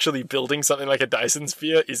concept of actually building something like a Dyson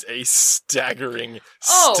sphere is a staggering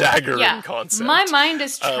concept. My mind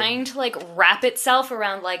is trying to wrap itself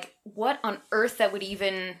around what on earth that would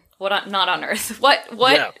even not on Earth. What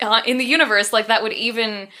Yeah. in the universe like that would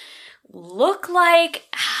even look like,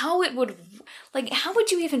 how it would, like, how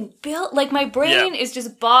would you even build, like, my brain is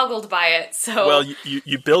just boggled by it, so... Well,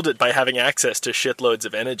 you build it by having access to shitloads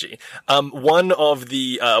of energy. One of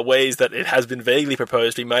the ways that it has been vaguely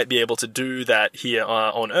proposed we might be able to do that here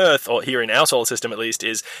on Earth, or here in our solar system at least,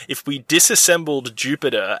 is if we disassembled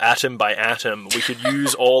Jupiter atom by atom, we could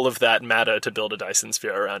use all of that matter to build a Dyson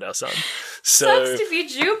sphere around our sun. So, sucks to be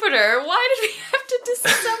Jupiter. Why did we have to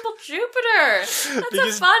disassemble Jupiter?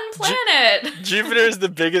 That's a fun planet. Jupiter is the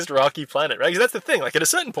biggest rocky planet, right? Because that's the thing. Like, at a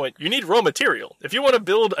certain point, you need raw material. If you want to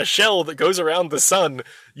build a shell that goes around the sun,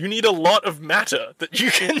 you need a lot of matter that you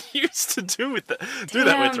can use to do that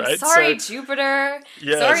with, right? Sorry, Jupiter.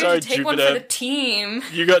 Yeah, sorry to take Jupiter. one for the team.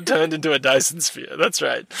 You got turned into a Dyson sphere. That's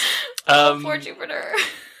right. Poor Jupiter.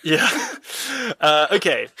 Yeah.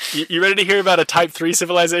 Okay. You ready to hear about a Type 3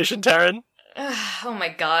 civilization, Taryn? Oh my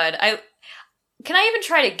god. Can I even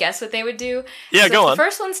try to guess what they would do? Yeah, go on. The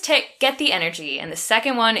first one's get the energy, and the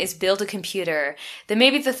second one is build a computer. Then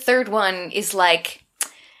maybe the third one is like,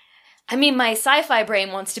 I mean, my sci-fi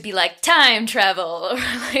brain wants to be like time travel, or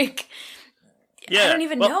like, I don't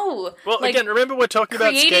even know. Well, like, again, remember we're talking about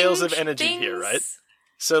creating scales of energy here, things. right?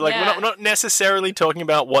 So, like, we're not necessarily talking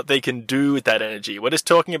about what they can do with that energy. We're just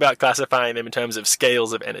talking about classifying them in terms of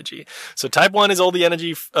scales of energy. So, Type 1 is all the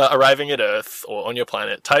energy arriving at Earth or on your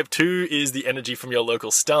planet. Type 2 is the energy from your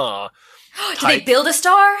local star. Do they build a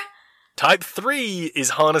star? Type 3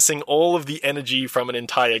 is harnessing all of the energy from an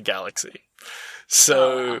entire galaxy.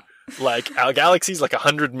 So, like, our galaxy's like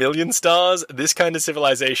 100 million stars. This kind of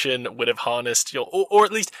civilization would have harnessed, or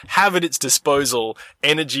at least have at its disposal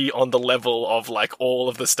energy on the level of, like, all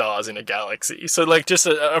of the stars in a galaxy. So, like, just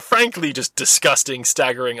a frankly just disgusting,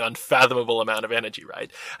 staggering, unfathomable amount of energy,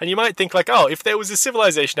 right? And you might think, like, oh, if there was a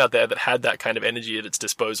civilization out there that had that kind of energy at its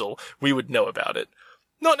disposal, we would know about it.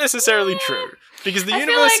 Not necessarily true, because the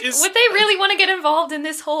universe feel like, would they really want to get involved in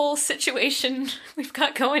this whole situation we've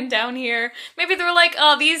got going down here? Maybe they were like,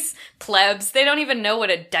 oh, these plebs, they don't even know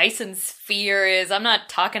what a Dyson sphere is. I'm not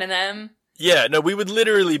talking to them. Yeah, no, we would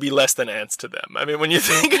literally be less than ants to them. I mean, when you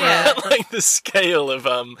think about, like, the scale of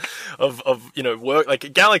work,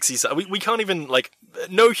 like, galaxies, we can't even, like,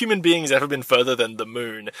 no human being has ever been further than the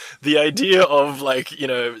moon. The idea of, like,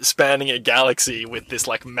 spanning a galaxy with this,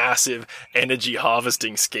 like, massive energy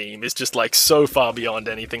harvesting scheme is just, like, so far beyond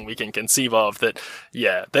anything we can conceive of that,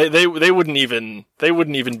 yeah, they wouldn't even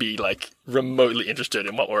be, like, remotely interested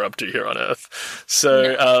in what we're up to here on Earth.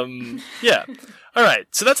 So, yeah. All right,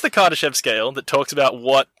 so that's the Kardashev scale that talks about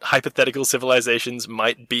what hypothetical civilizations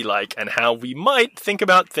might be like and how we might think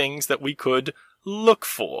about things that we could look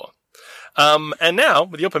for. And now,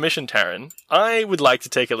 with your permission, Taryn, I would like to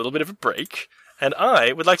take a little bit of a break, and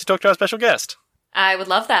I would like to talk to our special guest. I would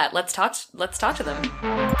love that. Let's talk to them.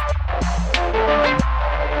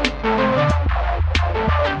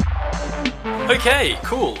 Okay,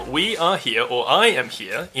 cool. We are here, or I am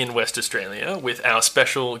here, in West Australia with our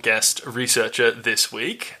special guest researcher this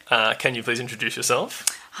week. Can you please introduce yourself?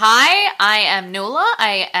 Hi, I am Nuala.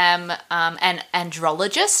 I am an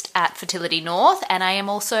andrologist at Fertility North, and I am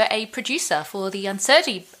also a producer for the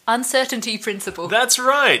Uncertainty Principle. That's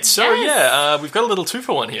right. So, Yes. we've got a little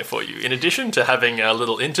 2-for-1 here for you. In addition to having a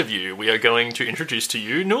little interview, we are going to introduce to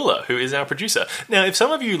you Nuala, who is our producer. Now, if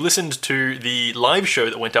some of you listened to the live show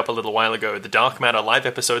that went up a little while ago, the Dark Matter live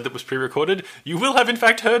episode that was pre-recorded, you will have in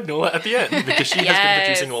fact heard Nuala at the end, because she has been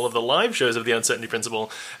producing all of the live shows of the Uncertainty Principle,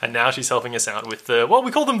 and now she's helping us out with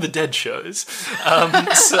we call them the dead shows. No!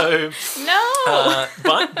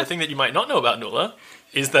 But the thing that you might not know about Nuala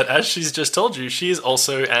is that, as she's just told you, she is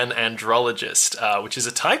also an andrologist, which is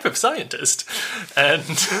a type of scientist. And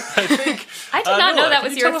I think... I did not know that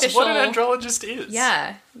was your official... Tell us what an andrologist is.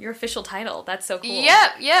 Yeah, your official title. That's so cool.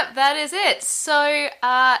 Yep, that is it. So,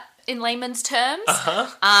 in layman's terms,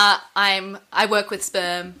 I work with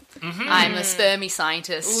sperm. Mm-hmm. I'm a spermy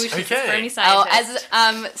scientist. Ooh, she's Okay. a spermy scientist.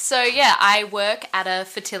 I work at a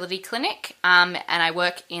fertility clinic, and I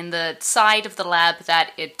work in the side of the lab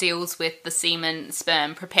that it deals with the semen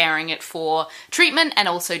sperm, preparing it for treatment and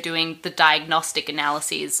also doing the diagnostic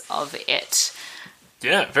analyses of it.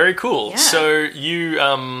 Yeah, very cool. Yeah. So you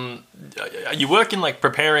work in, like,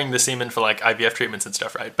 preparing the semen for, like, IVF treatments and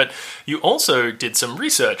stuff, right? But you also did some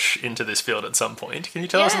research into this field at some point. Can you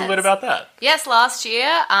tell us a little bit about that? Yes, last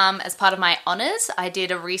year, as part of my honours, I did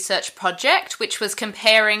a research project which was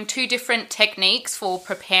comparing 2 different techniques for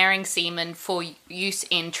preparing semen for use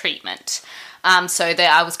in treatment. So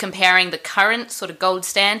that I was comparing the current sort of gold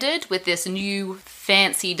standard with this new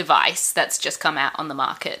fancy device that's just come out on the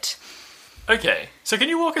market. Okay, so can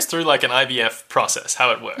you walk us through like an IVF process,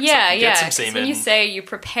 how it works? Yeah, like, you yeah. get some 'Cause semen. when you say you're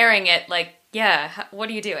preparing it, like, what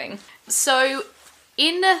are you doing? So,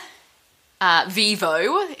 in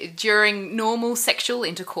vivo, during normal sexual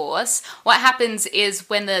intercourse, what happens is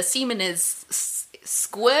when the semen is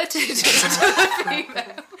squirted into the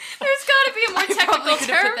female. There's got to be a more technical could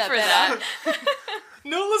have term put for that that.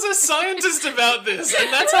 Nola's a scientist about this,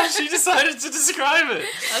 and that's how she decided to describe it.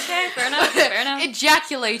 Okay, fair enough. Fair enough.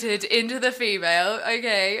 Ejaculated into the female.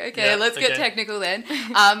 Okay, Yeah, let's get okay. technical then.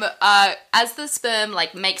 As the sperm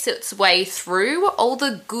like makes its way through, all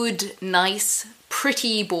the good, nice,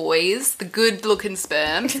 pretty boys, the good-looking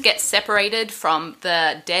sperms, get separated from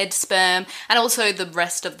the dead sperm, and also the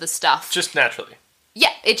rest of the stuff. Just naturally.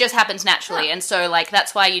 Yeah, it just happens naturally, and so like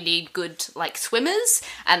that's why you need good like swimmers,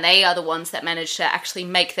 and they are the ones that manage to actually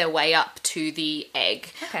make their way up to the egg.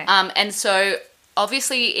 Okay. And so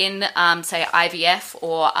obviously in say IVF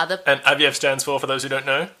or other And IVF stands for those who don't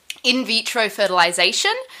know? in vitro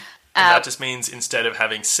fertilization. And that just means instead of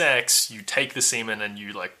having sex, you take the semen and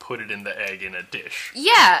you like put it in the egg in a dish.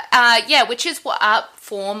 Yeah, which is what a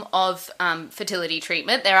form of fertility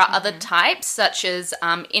treatment. There are other types, such as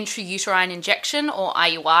intrauterine injection or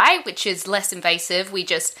IUI, which is less invasive. We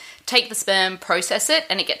just take the sperm, process it,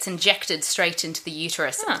 and it gets injected straight into the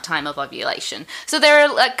uterus at the time of ovulation. So there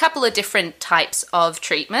are a couple of different types of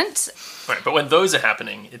treatment. Right, but when those are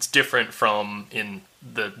happening, it's different from in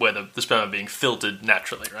where the sperm are being filtered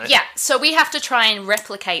naturally, right? Yeah, so we have to try and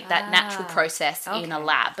replicate that natural process in a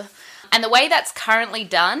lab. And the way that's currently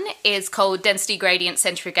done is called density gradient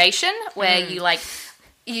centrifugation, where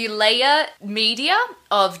you layer media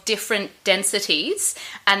of different densities,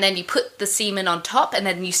 and then you put the semen on top, and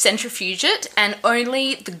then you centrifuge it, and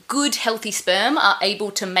only the good, healthy sperm are able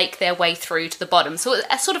to make their way through to the bottom. So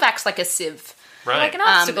it sort of acts like a sieve. Right. Like an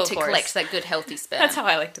obstacle to course. collect that good healthy sperm. That's how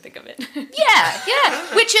I like to think of it.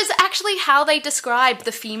 Yeah. Which is actually how they describe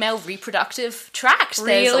the female reproductive tract.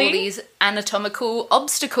 There's all Really? these anatomical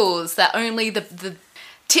obstacles that only the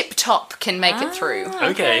tip top can make it through.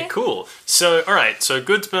 Okay, cool. So, all right, so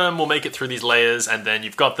good sperm will make it through these layers, and then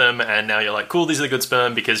you've got them, and now you're like, cool, these are the good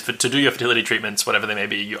sperm, because to do your fertility treatments, whatever they may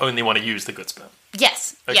be, you only want to use the good sperm.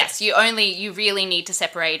 Yes, Okay. yes. You really need to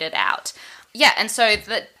separate it out. Yeah, and so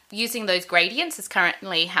using those gradients is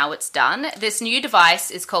currently how it's done. This new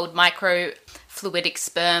device is called microfluidic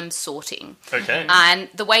sperm sorting. Okay. And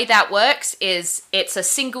the way that works is it's a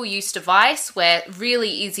single-use device where really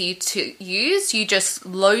easy to use. You just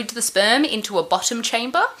load the sperm into a bottom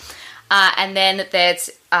chamber, and then there's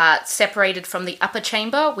separated from the upper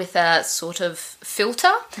chamber with a sort of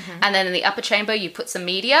filter. And then in the upper chamber, you put some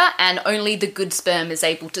media, and only the good sperm is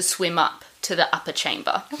able to swim up to the upper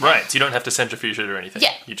chamber. Right, so you don't have to centrifuge it or anything.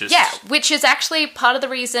 Yeah, You just... yeah, which is actually part of the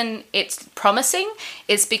reason it's promising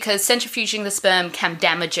is because centrifuging the sperm can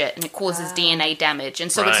damage it and it causes DNA damage,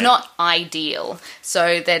 and so it's Right. not ideal.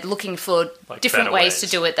 So they're looking for Like different better ways to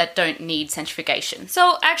ways. do it that don't need centrifugation.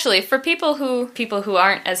 So actually, for people who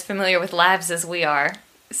aren't as familiar with labs as we are,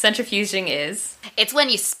 centrifuging is It's when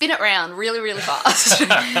you spin it around really, really fast.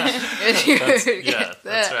 That's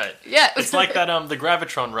right. Yeah. It's like that the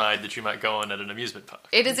Gravitron ride that you might go on at an amusement park.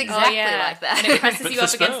 It is exactly like that. And it presses But you for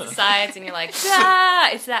up against sperm. the sides, and you're like,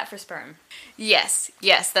 it's that for sperm. Yes,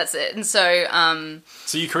 that's it. And so,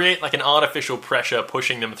 So you create like an artificial pressure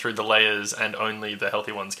pushing them through the layers, and only the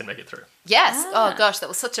healthy ones can make it through. yes. Oh gosh, that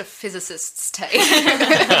was such a physicist's take.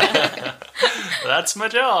 That's my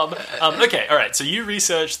job. Okay, all right. So you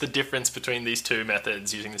researched the difference between these two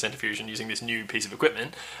methods, using the centrifuge and using this new piece of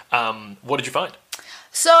equipment. What did you find?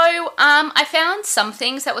 So, I found some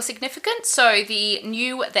things that were significant. So the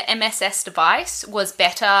MSS device was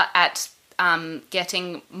better at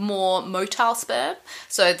getting more motile sperm.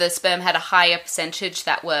 So the sperm had a higher percentage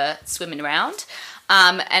that were swimming around.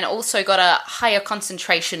 And also got a higher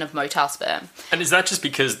concentration of motile sperm. And is that just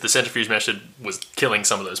because the centrifuge method was killing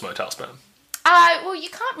some of those motile sperm? Well, you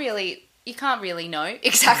can't really know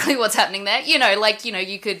exactly what's happening there.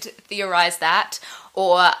 You could theorize that,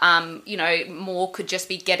 or more could just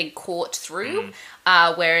be getting caught through.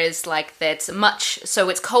 Whereas that's so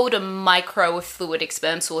it's called a microfluidic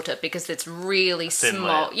sperm sorter because it's really thin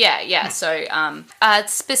small. layer. Yeah. So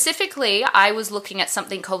specifically, I was looking at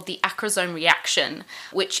something called the acrosome reaction,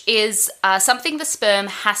 which is something the sperm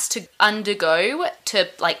has to undergo to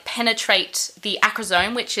penetrate the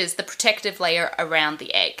acrosome, which is the protective layer around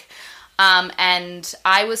the egg. And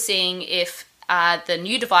I was seeing if the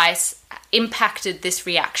new device impacted this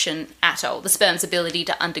reaction at all, the sperm's ability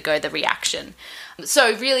to undergo the reaction.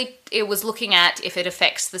 So really, it was looking at if it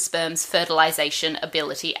affects the sperm's fertilization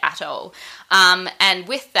ability at all. And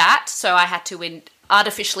with that, so I had to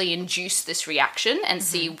artificially induce this reaction and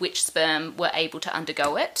see which sperm were able to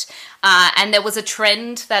undergo it. And there was a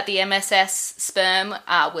trend that the MSS sperm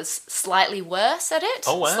was slightly worse at it.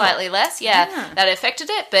 Oh, wow. Slightly less, that affected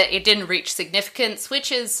it, but it didn't reach significance,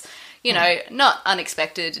 which is, you know, not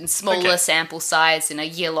unexpected in smaller sample size in a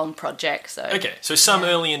year-long project. So Okay, so some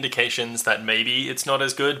early indications that maybe it's not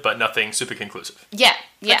as good, but nothing super conclusive. yeah.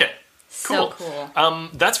 Okay. So cool.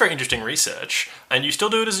 That's very interesting research, and you still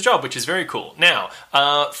do it as a job, which is very cool. Now,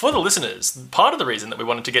 for the listeners, part of the reason that we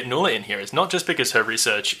wanted to get Nuala in here is not just because her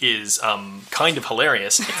research is kind of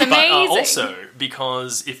hilarious, but amazing. also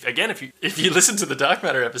because if you listen to the Dark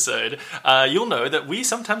Matter episode, you'll know that we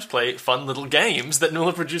sometimes play fun little games that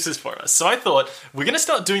Nuala produces for us. So I thought we're going to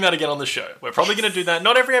start doing that again on the show. We're probably going to do that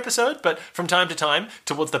not every episode, but from time to time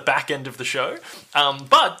towards the back end of the show.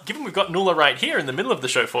 But given we've got Nuala right here in the middle of the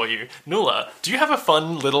show for you, Nuala, do you have a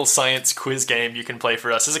fun little science quiz game you can play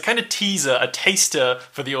for us as a kind of teaser, a taster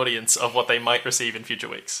for the audience of what they might receive in future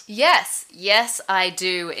weeks? Yes, I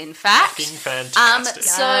do, in fact. Fucking fantastic.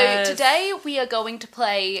 So today we are going to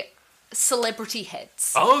play Celebrity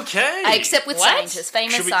Heads. Okay. Except with What? scientists,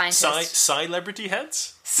 famous Should we scientists. celebrity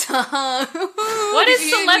heads? What is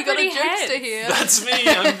celebrity We got a jokester heads? here. That's me.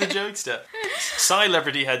 I'm the jokester.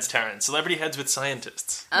 Celebrity heads, Taryn. Celebrity heads with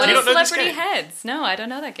scientists. What Do you is not know this celebrity game? heads? No, I don't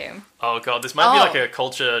know that game. Oh god, this might be Oh. like a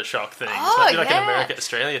culture shock thing. This Oh, might be like an yeah.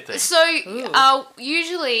 America-Australia thing. So,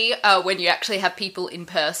 usually when you actually have people in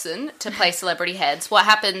person to play Celebrity Heads, what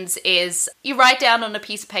happens is you write down on a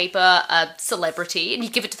piece of paper a celebrity and you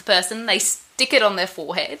give it to the person, they stick it on their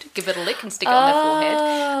forehead, give it a lick and stick it on their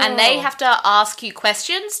forehead, and they have to ask you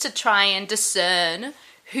questions to try and discern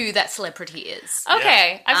who that celebrity is.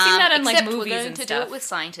 Okay, I've seen that in like Except movies we're going and to stuff. do it with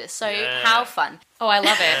scientists, so Yeah. how fun. Oh, I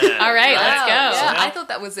love it. All right, let's Wow, go. Yeah, now- I thought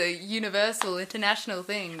that was a universal, international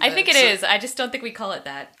thing. I think but- it is. I just don't think we call it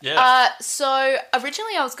that. Yeah. So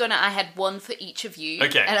originally I had one for each of you.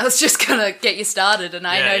 Okay. And I was just gonna get you started and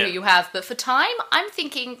I Yeah, know yeah. who you have. But for time, I'm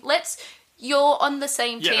thinking you're on the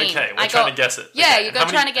same Yeah, team. okay. We're trying to guess it. Yeah, Okay. you're How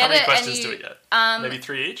many- trying to get how many it. questions and do you, we get? Um, Maybe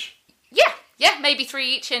 3 each? yeah, maybe 3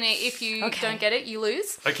 each, and if you Okay. don't get it, you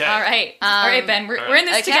lose. Okay. All right. All right, Ben. We're in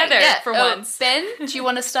this Okay, together yeah. for Oh, once. Ben, do you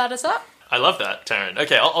want to start us up? I love that, Taryn.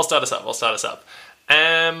 Okay, I'll start us up.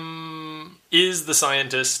 Is the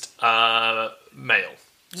scientist male?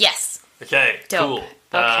 Yes. Okay, Dope. cool.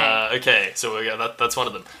 Okay. Okay, so that's one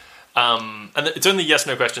of them. And it's only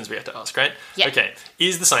yes/no questions we have to ask, right? Yeah. Okay.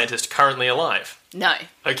 Is the scientist currently alive? No.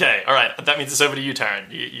 Okay, all right. That means it's over to you,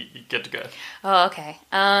 Taryn. You get to go. Oh, okay.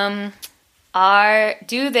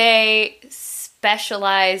 Do they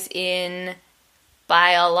specialize in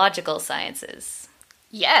biological sciences?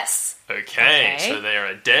 Yes. Okay, Okay. so they are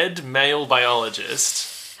a dead male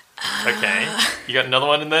biologist. Okay. You got another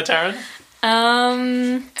one in there, Taryn?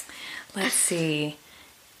 Let's see.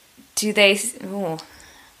 Do they? Oh,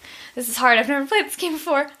 this is hard. I've never played this game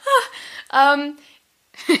before.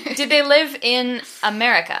 Do they live in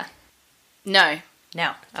America? No.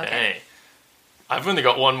 No. Okay. Okay. I've only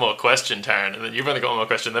got one more question, Taryn, and then you've only got one more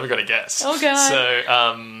question, then we've got to guess. Oh, God.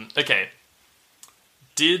 So, okay.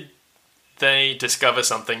 Did they discover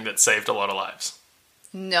something that saved a lot of lives?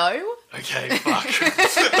 No. Okay, fuck.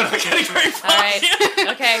 We're not getting very far. All right. here.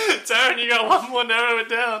 Okay. Taryn, you got one more, narrow it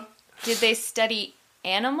down. Did they study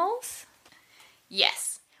animals?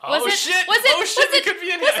 Yes. Was Oh, it- shit! was it- Oh, shit, was we it- could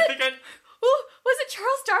be in here. was I it- think I... Ooh, was it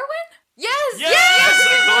Charles Darwin? Yes. Yes!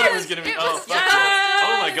 I thought it was going to be... It Oh, was- fuck. yes!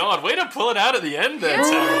 Oh, my God. Way to pull it out at the end there, Yeah.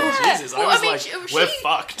 Taryn. Jesus. Well, I was I mean, like, she- we're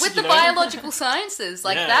fucked. With you the know? biological sciences,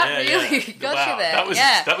 like Yeah, that yeah, really yeah. got Wow, you there. That was,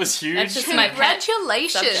 yeah. that was huge. That's just my pet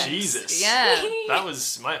Congratulations. subject. Jesus. Yeah. That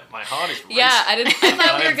was... My heart is racing. Yeah, I didn't. I thought we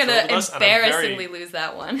I were am gonna thrilled with us, and I'm very- embarrassingly lose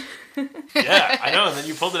that one. Yeah, I know, and then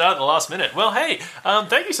you pulled it out at the last minute. Well, hey,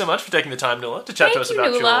 thank you so much for taking the time, Nuala, to chat to Thank us you,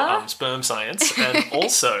 about Nuala. your sperm science, and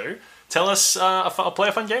also tell us, play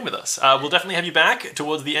a fun game with us. We'll definitely have you back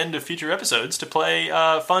towards the end of future episodes to play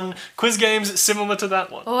fun quiz games similar to that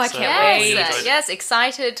one. Oh, I So, can't I really wait. enjoyed Yes, it. yes,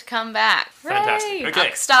 excited to come back. Fantastic. Right. Okay.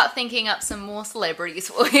 I'll start thinking up some more celebrities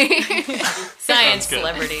for you. Science good.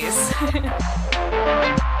 celebrities.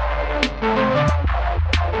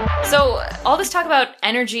 So, all this talk about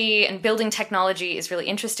energy and building technology is really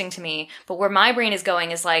interesting to me, but where my brain is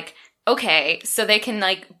going is like, okay, so they can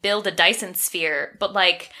like build a Dyson sphere, but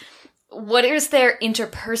like, what is their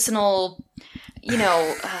interpersonal,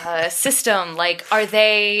 system? Like, have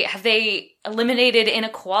they eliminated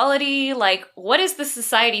inequality? Like, what is the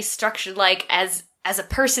society structured like as a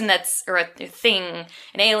person or a thing,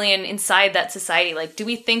 an alien inside that society? Like, do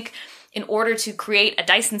we think in order to create a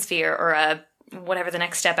Dyson sphere or whatever the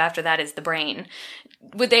next step after that is, the brain,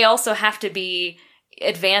 would they also have to be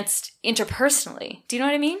advanced interpersonally. Do you know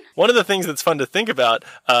what I mean? One of the things that's fun to think about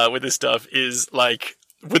with this stuff is, like,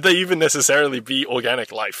 would they even necessarily be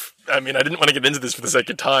organic life? I mean, I didn't want to get into this for the sake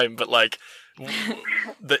of time, but, like,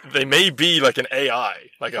 they may be like an AI,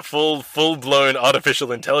 like a full-blown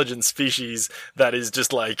artificial intelligence species that is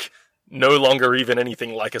just, like, no longer even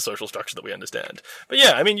anything like a social structure that we understand. But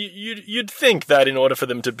yeah, I mean, you'd think that in order for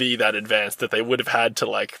them to be that advanced, that they would have had to,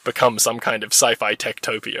 like, become some kind of sci-fi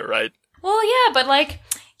techtopia, right? Well, yeah, but, like,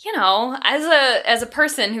 you know, as a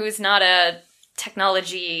person who is not a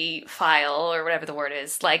technology file or whatever the word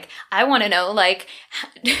is, like, I want to know, like,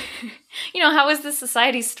 you know, how is this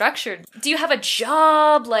society structured? Do you have a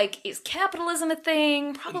job? Like, is capitalism a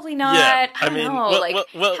thing? Probably not. Yeah, I don't know.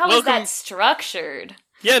 Well, how is that structured?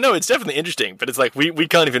 Yeah, no, it's definitely interesting, but it's like we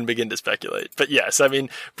can't even begin to speculate. But yes, I mean,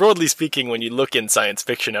 broadly speaking, when you look in science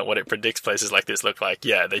fiction at what it predicts places like this look like,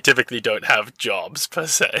 yeah, they typically don't have jobs, per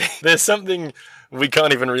se. There's something we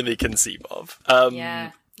can't even really conceive of.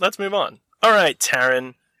 Yeah. Let's move on. All right,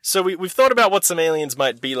 Taryn. So we've thought about what some aliens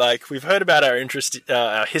might be like. We've heard about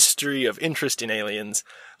our history of interest in aliens.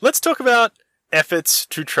 Let's talk about efforts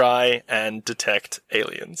to try and detect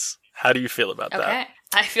aliens. How do you feel about that? Okay.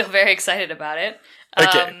 I feel very excited about it.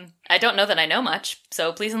 Okay. I don't know that I know much,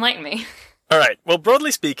 so please enlighten me. All right. Well,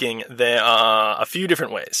 broadly speaking, there are a few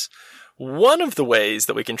different ways. One of the ways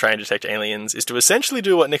that we can try and detect aliens is to essentially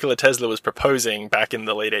do what Nikola Tesla was proposing back in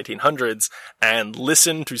the late 1800s and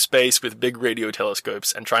listen to space with big radio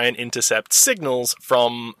telescopes and try and intercept signals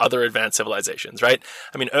from other advanced civilizations, right?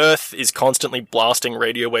 I mean, Earth is constantly blasting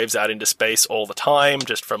radio waves out into space all the time,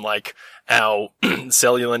 just from, like, our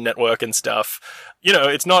cellular network and stuff. You know,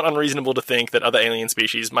 it's not unreasonable to think that other alien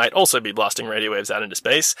species might also be blasting radio waves out into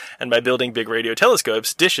space, and by building big radio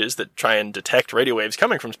telescopes, dishes that try and detect radio waves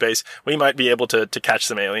coming from space, we might be able to catch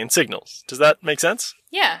some alien signals. Does that make sense?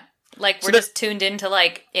 Yeah. Like, we're just tuned into,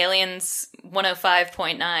 like, Aliens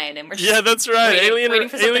 105.9, and we're just yeah, that's right. waiting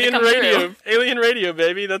for something to come radio, through. alien radio,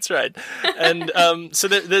 baby. That's right. And so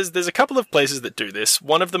there's a couple of places that do this.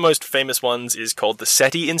 One of the most famous ones is called the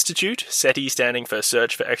SETI Institute. SETI standing for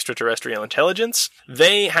Search for Extraterrestrial Intelligence.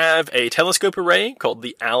 They have a telescope array called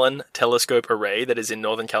the Allen Telescope Array that is in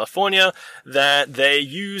Northern California that they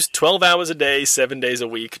use 12 hours a day, 7 days a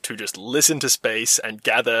week to just listen to space and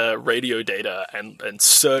gather radio data and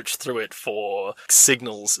search through it for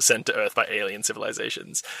signals sent to Earth by alien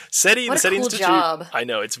civilizations. SETI, What the a SETI cool Institute. job. I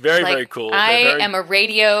know, it's very, Like, very cool. I'm a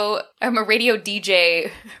radio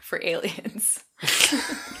DJ for aliens.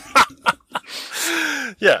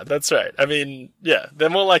 Yeah, that's right. I mean, yeah, you're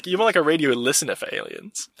more like a radio listener for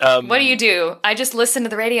aliens. What do? I just listen to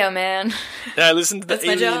the radio, man. Yeah, I listen to the That's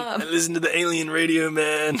my alien. job. I listen to the alien radio,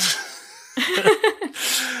 man.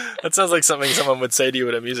 That sounds like something someone would say to you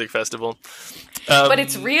at a music festival. But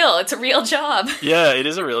it's real. It's a real job. Yeah, it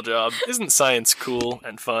is a real job. Isn't science cool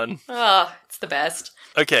and fun? Oh, it's the best.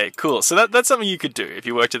 Okay, cool. So that's something you could do if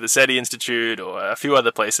you worked at the SETI Institute or a few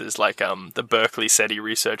other places like the Berkeley SETI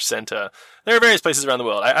Research Center. There are various places around the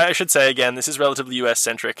world. I should say, again, this is relatively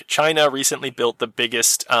US-centric. China recently built the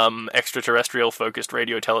biggest extraterrestrial-focused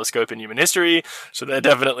radio telescope in human history, so they're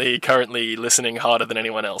definitely currently listening harder than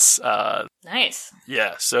anyone else. Nice.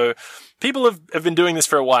 Yeah, so people have been doing this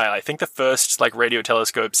for a while. I think the first radio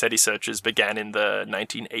telescope SETI searches began in the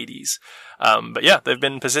 1980s. But yeah, they've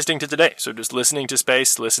been persisting to today. So just listening to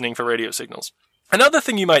space, listening for radio signals. Another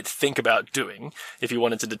thing you might think about doing, if you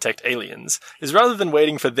wanted to detect aliens, is rather than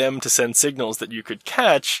waiting for them to send signals that you could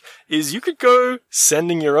catch, is you could go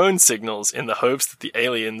sending your own signals in the hopes that the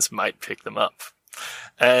aliens might pick them up.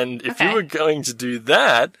 And if you were going to do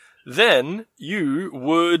that, then you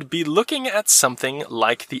would be looking at something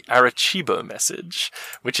like the Arecibo message,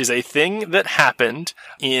 which is a thing that happened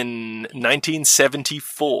in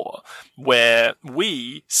 1974, where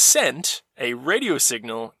we sent a radio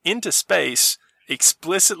signal into space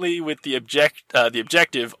explicitly with the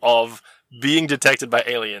objective of being detected by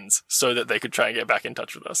aliens so that they could try and get back in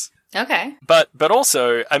touch with us. Okay. But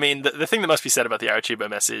also, I mean, the thing that must be said about the Arecibo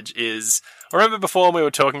message is, remember before when we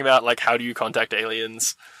were talking about, how do you contact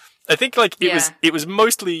aliens? I think, it was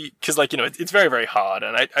mostly, because, it's very, very hard,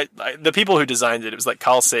 and I the people who designed it, it was,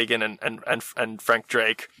 Carl Sagan and Frank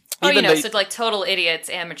Drake. Oh, so, total idiots,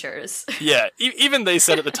 amateurs. Yeah, even they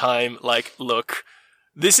said at the time, look,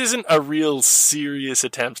 this isn't a real serious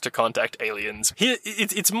attempt to contact aliens. Here,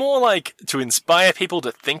 it's more to inspire people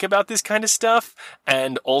to think about this kind of stuff,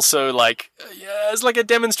 and also as a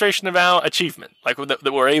demonstration of our achievement,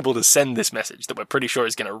 that we're able to send this message that we're pretty sure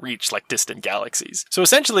is going to reach distant galaxies. So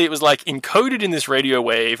essentially, it was encoded in this radio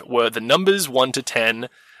wave were the numbers 1 to 10.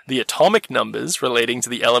 the atomic numbers relating to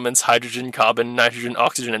the elements hydrogen, carbon, nitrogen,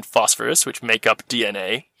 oxygen, and phosphorus, which make up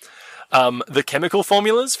DNA, the chemical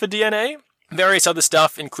formulas for DNA, various other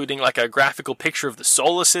stuff, including like a graphical picture of the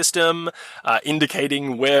solar system,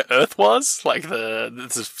 indicating where Earth was, like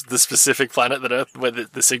the specific planet that Earth, where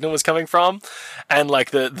the signal was coming from, and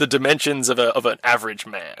like the dimensions of an average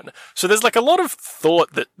man. So there's like a lot of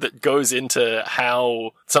thought that goes into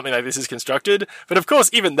how something like this is constructed. But of course,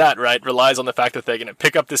 even that, right, relies on the fact that they're going to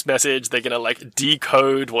pick up this message, they're going to like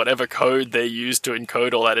decode whatever code they use to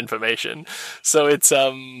encode all that information. So it's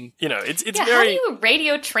it's Yeah, very. how do you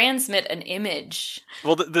radio transmit an image?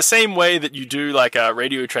 Well, the same way that you do like a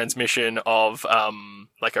radio transmission of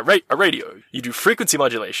like a radio, you do frequency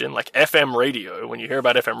modulation, like FM radio. When you hear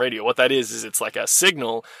about FM radio, what that is it's like a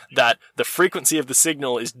signal that the frequency of the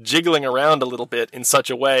signal is jiggling around a little bit in such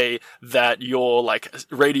a way that your like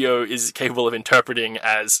radio is capable of interpreting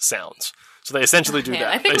as sounds. So they essentially do that.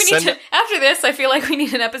 I think we need to, after this, I feel like we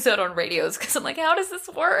need an episode on radios, because I'm like, how does this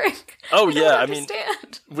work? Oh, yeah, I mean,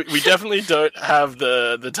 we definitely don't have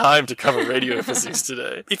the time to cover radio physics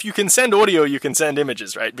today. If you can send audio, you can send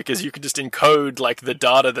images, right? Because you can just encode, like, the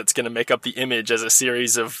data that's going to make up the image as a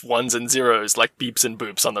series of ones and zeros, like beeps and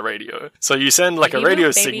boops on the radio. So you send, like, a radio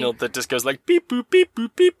signal that just goes, like, beep, boop, beep, boop,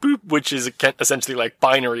 beep, boop, which is essentially, like,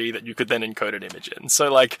 binary that you could then encode an image in.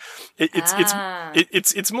 So, like,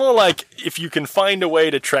 it's more like if you can find a way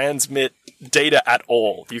to transmit data at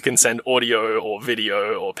all, you can send audio or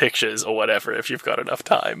video or pictures or whatever if you've got enough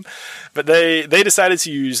time. But they decided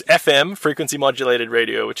to use FM, frequency modulated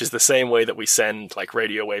radio, which is the same way that we send like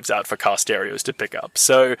radio waves out for car stereos to pick up.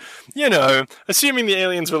 So, assuming the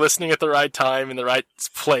aliens were listening at the right time in the right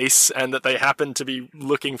place and that they happened to be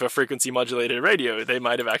looking for frequency modulated radio, they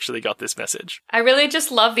might have actually got this message. I really just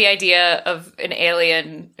love the idea of an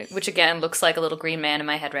alien, which again looks like a little green man in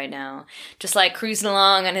my head right now, just like cruising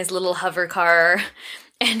along on his little hover car,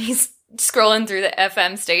 and he's scrolling through the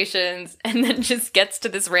FM stations, and then just gets to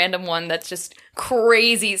this random one that's just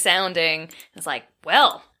crazy sounding. It's like,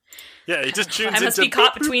 well, yeah, he just tunes I must into be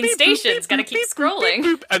caught boop, between boop, stations. boop, Gotta boop, keep boop, boop, scrolling.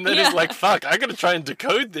 boop, and then he's like, "Fuck, I gotta try and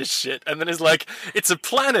decode this shit." And then he's like, "It's a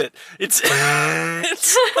planet. It's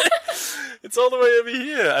it's all the way over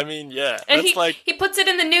here." I mean, yeah, And that's he puts it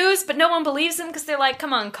in the news, but no one believes him because they're like,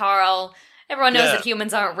 "Come on, Carl. Everyone knows that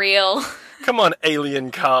humans aren't real." Come on, alien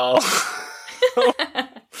Carl.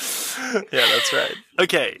 Yeah, that's right.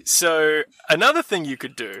 Okay, so another thing you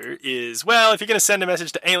could do is, well, if you're going to send a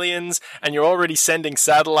message to aliens and you're already sending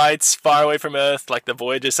satellites far away from Earth, like the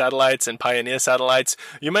Voyager satellites and Pioneer satellites,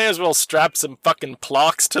 you may as well strap some fucking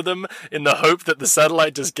plaques to them in the hope that the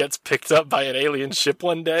satellite just gets picked up by an alien ship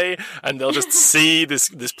one day and they'll just see this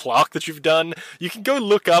plaque that you've done. You can go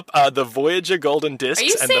look up the Voyager golden discs.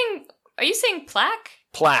 Are you saying plaque?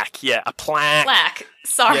 Plaque, yeah, a plaque. Plaque.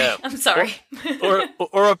 Sorry, Yeah. I'm sorry.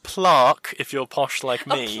 or a plaque if you're posh like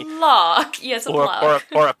me. A plaque. Yes, a plaque.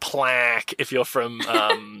 Or a plaque if you're from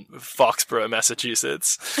Foxborough,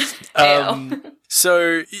 Massachusetts.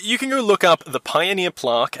 So you can go look up the Pioneer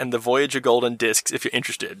plaque and the Voyager golden discs if you're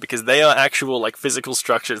interested, because they are actual like physical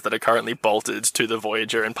structures that are currently bolted to the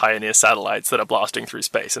Voyager and Pioneer satellites that are blasting through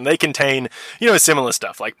space, and they contain similar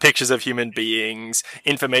stuff like pictures of human beings,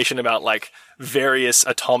 information about like various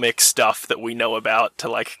atomic stuff that we know about to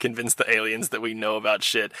like convince the aliens that we know about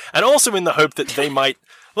shit, and also in the hope that they might.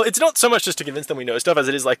 Well, it's not so much just to convince them we know stuff as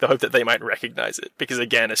it is like the hope that they might recognize it. Because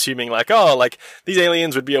again, assuming like, these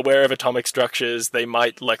aliens would be aware of atomic structures, they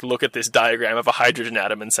might like look at this diagram of a hydrogen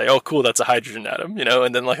atom and say, oh cool, that's a hydrogen atom,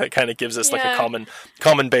 and then like that kind of gives us like a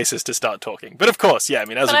common basis to start talking. But of course, yeah, I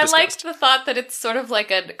mean, as we discussed. But I liked the thought that it's sort of like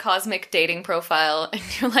a cosmic dating profile, and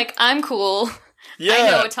you're like, I'm cool. Yeah.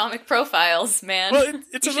 I know atomic profiles, man. Well,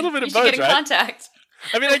 it's a little bit of both, right? You should get in contact.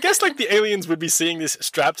 I mean, I guess, like, the aliens would be seeing this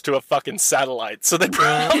strapped to a fucking satellite, so they'd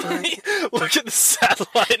probably look at the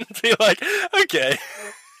satellite and be like, okay,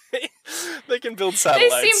 they can build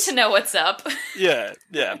satellites. They seem to know what's up. Yeah.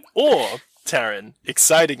 Or, Taryn,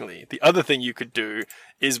 excitingly, the other thing you could do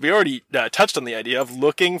is we already touched on the idea of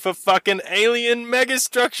looking for fucking alien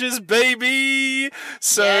megastructures, baby!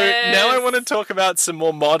 So now I want to talk about some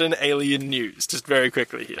more modern alien news, just very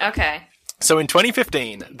quickly here. Okay. So in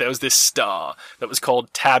 2015, there was this star that was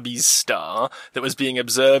called Tabby's star that was being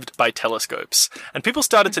observed by telescopes. And people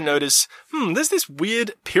started to notice, there's this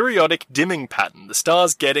weird periodic dimming pattern. The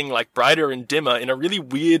star's getting like brighter and dimmer in a really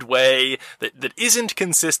weird way that isn't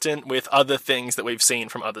consistent with other things that we've seen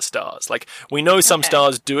from other stars. Like, we know some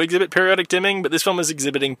stars do exhibit periodic dimming, but this one was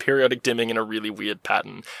exhibiting periodic dimming in a really weird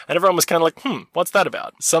pattern. And everyone was kind of like, what's that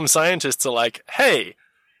about? Some scientists are like, hey,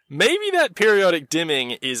 maybe that periodic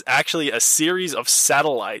dimming is actually a series of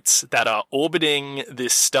satellites that are orbiting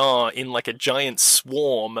this star in like a giant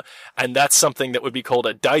swarm, and that's something that would be called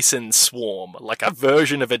a Dyson swarm, like a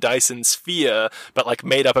version of a Dyson sphere, but like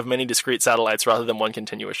made up of many discrete satellites rather than one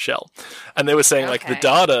continuous shell. And they were saying like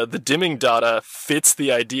the dimming data fits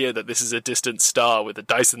the idea that this is a distant star with a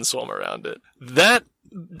Dyson swarm around it. That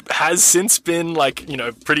has since been, like, you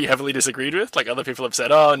know, pretty heavily disagreed with. Like, other people have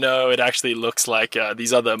said, oh no, it actually looks like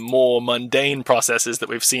these other more mundane processes that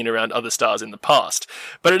we've seen around other stars in the past.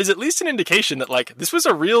 But it is at least an indication that, like, this was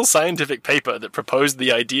a real scientific paper that proposed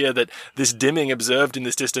the idea that this dimming observed in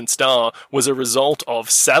this distant star was a result of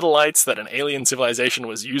satellites that an alien civilization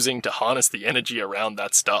was using to harness the energy around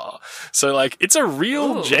that star. So, like, it's a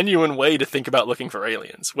real, genuine way to think about looking for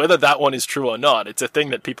aliens. Whether that one is true or not, it's a thing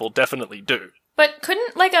that people definitely do. But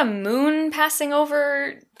couldn't, like, a moon passing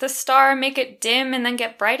over the star make it dim and then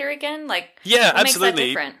get brighter again? Like, yeah, what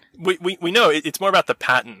absolutely. makes that different? We know it's more about the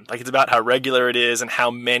pattern. Like, it's about how regular it is and how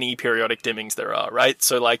many periodic dimmings there are, right?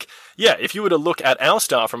 So, like, yeah, if you were to look at our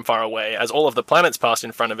star from far away, as all of the planets passed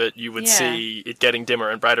in front of it, you would see it getting dimmer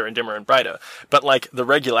and brighter and dimmer and brighter. But, like, the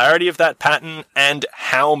regularity of that pattern and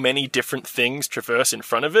how many different things traverse in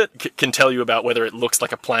front of it can tell you about whether it looks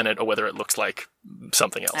like a planet or whether it looks like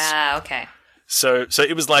something else. Ah, okay. So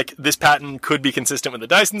it was like, this pattern could be consistent with the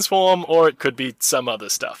Dyson swarm, or it could be some other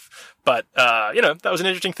stuff. But, you know, that was an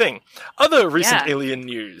interesting thing. Other recent alien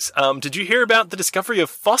news. Did you hear about the discovery of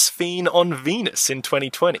phosphine on Venus in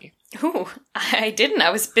 2020? Ooh, I didn't. I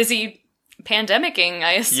was busy pandemicking,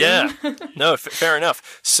 I assume. Yeah, no, fair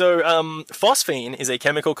enough. So, phosphine is a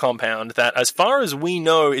chemical compound that, as far as we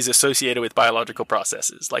know, is associated with biological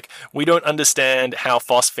processes. Like, we don't understand how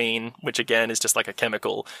phosphine, which again is just like a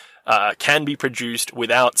chemical, can be produced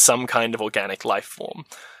without some kind of organic life form.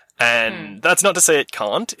 And that's not to say it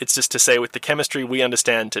can't, it's just to say with the chemistry we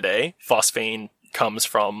understand today, phosphine comes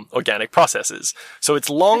from organic processes. So it's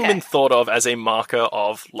long been thought of as a marker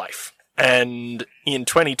of life. And in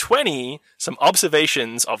 2020, some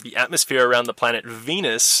observations of the atmosphere around the planet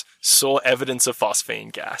Venus saw evidence of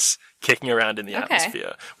phosphine gas kicking around in the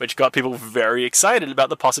atmosphere, which got people very excited about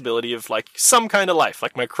the possibility of, like, some kind of life,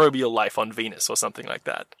 like microbial life on Venus or something like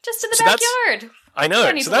that. Just in the backyard. I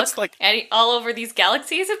know. So that's like all over these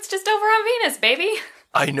galaxies. It's just over on Venus, baby.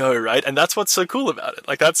 I know, right? And that's what's so cool about it.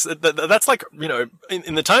 Like, that's like, you know,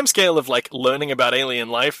 in the time scale of, like, learning about alien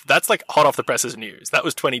life, that's, like, hot off the presses news. That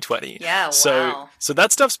was 2020. Yeah, wow. So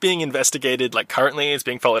that stuff's being investigated, like, currently. It's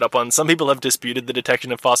being followed up on. Some people have disputed the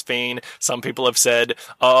detection of phosphine. Some people have said,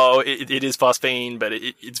 oh, it is phosphine, but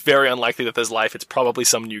it's very unlikely that there's life. It's probably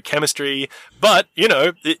some new chemistry. But, you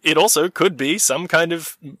know, it also could be some kind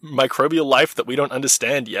of microbial life that we don't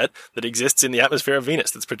understand yet that exists in the atmosphere of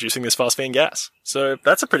Venus that's producing this phosphine gas. So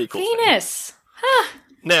that's a pretty cool Venus. thing. Huh.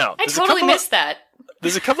 Now, I totally missed that.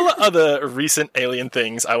 There's a couple of other recent alien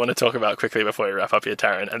things I want to talk about quickly before we wrap up here,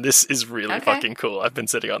 Taryn, and this is really fucking cool. I've been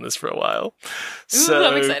sitting on this for a while. Ooh,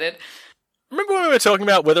 I'm excited. Remember when we were talking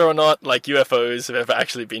about whether or not, like, UFOs have ever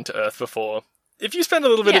actually been to Earth before? If you spend a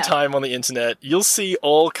little bit of time on the internet, you'll see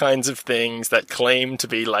all kinds of things that claim to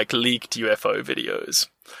be, like, leaked UFO videos.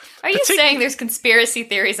 Are you saying there's conspiracy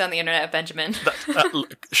theories on the internet, Benjamin?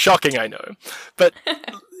 Shocking, I know. But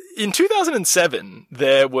in 2007,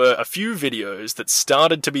 there were a few videos that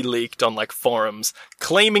started to be leaked on, like, forums,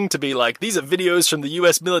 claiming to be like, these are videos from the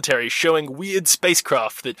US military showing weird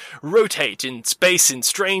spacecraft that rotate in space in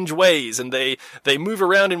strange ways, and they move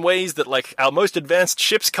around in ways that, like, our most advanced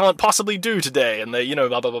ships can't possibly do today, and they, you know,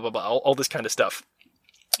 blah, blah, blah, blah, blah, all this kind of stuff.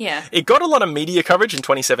 Yeah. It got a lot of media coverage in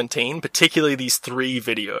 2017, particularly these three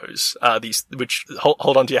videos, which,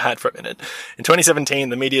 hold on to your hat for a minute. In 2017,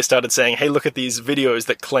 the media started saying, hey, look at these videos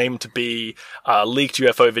that claim to be leaked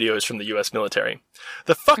UFO videos from the US military.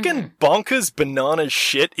 The fucking bonkers bananas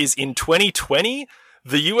shit is in 2020,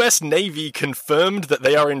 the US Navy confirmed that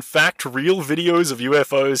they are in fact real videos of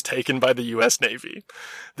UFOs taken by the US Navy.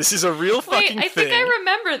 This is a real fucking thing. I think I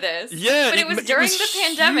remember this. Yeah. But it was during the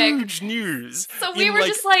pandemic. Huge news. So we were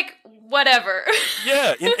just like, whatever.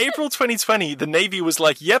 Yeah, in April 2020, the Navy was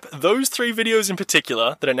like, yep, those three videos in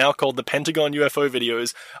particular, that are now called the Pentagon UFO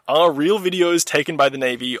videos, are real videos taken by the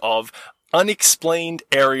Navy of unexplained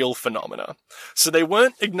aerial phenomena. So they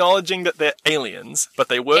weren't acknowledging that they're aliens, but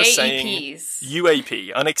they were saying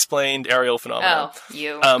UAP, unexplained aerial phenomena. Oh,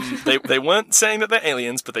 you. They weren't saying that they're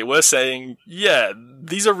aliens, but they were saying, yeah,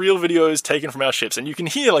 these are real videos taken from our ships. And you can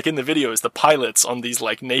hear, like, in the videos, the pilots on these,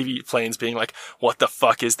 like, Navy planes being like, what the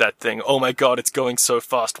fuck is that thing? Oh my god, it's going so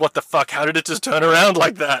fast. What the fuck? How did it just turn around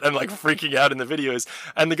like that? And, like, freaking out in the videos.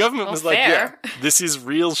 And the government was like, yeah, this is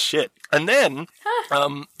real shit. And then,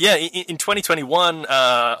 in 2021,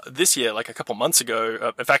 this year, like a couple months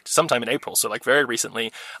ago, in fact, sometime in April, so like very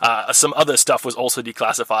recently, some other stuff was also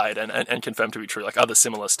declassified and confirmed to be true, like other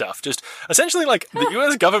similar stuff. Just essentially, like the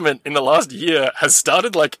US government in the last year has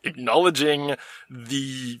started like acknowledging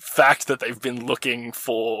the fact that they've been looking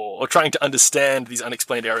for or trying to understand these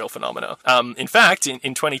unexplained aerial phenomena. In fact, in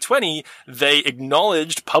 2020, they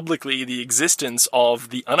acknowledged publicly the existence of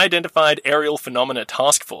the Unidentified Aerial Phenomena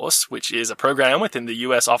Task Force, which is a program within the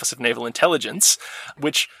US Office of Naval Intelligence,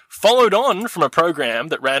 which followed on from a program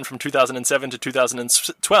that ran from 2007 to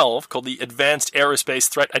 2012 called the Advanced Aerospace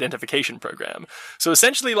Threat Identification Program. So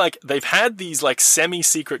essentially, like, they've had these, like,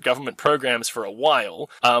 semi-secret government programs for a while,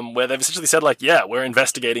 where they've essentially said, like, yeah, we're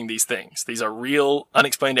investigating these things. These are real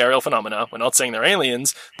unexplained aerial phenomena. We're not saying they're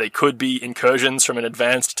aliens. They could be incursions from an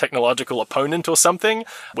advanced technological opponent or something.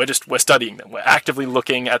 We're studying them. We're actively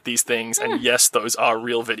looking at these things, and yes, those are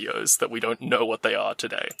real videos that we don't know what they are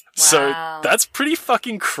today. Wow. So that's pretty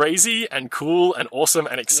fucking crazy and cool and awesome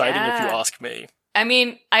and exciting if you ask me. I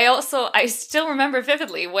mean, I still remember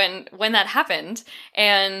vividly when that happened.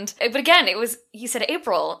 But again, he said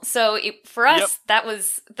April. So for us, that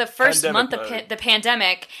was the first month of the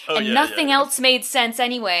pandemic, and nothing else made sense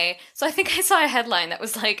anyway. So I think I saw a headline that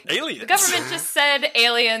was like, aliens. The government just said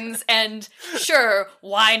aliens, and sure,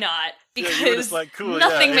 why not? Because like, cool,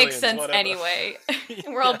 nothing aliens, makes sense whatever. Anyway.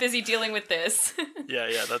 We're all busy dealing with this.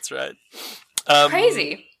 Yeah, that's right.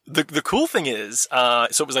 Crazy. The cool thing is, so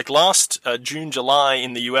it was like last June, July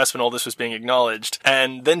in the US when all this was being acknowledged.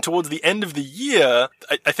 And then towards the end of the year,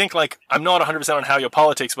 I think, like, I'm not 100% on how your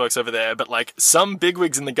politics works over there, but like some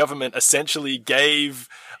bigwigs in the government essentially gave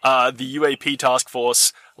the UAP task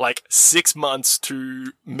force like 6 months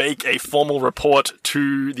to make a formal report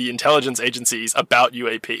to the intelligence agencies about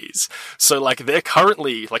UAPs. So like they're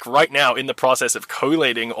currently, like right now, in the process of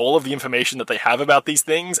collating all of the information that they have about these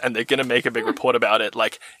things, and they're going to make a big report about it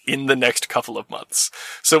like in the next couple of months.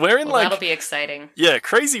 So we're in that'll be exciting. Yeah,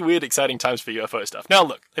 crazy, weird, exciting times for UFO stuff. Now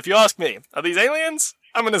look, if you ask me, are these aliens?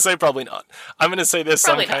 I'm going to say probably not. I'm going to say there's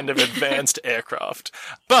probably some kind of advanced aircraft.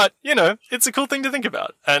 But, you know, it's a cool thing to think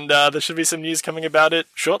about. And there should be some news coming about it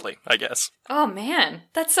shortly, I guess. Oh, man.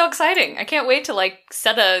 That's so exciting. I can't wait to, like,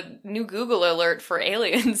 set a new Google alert for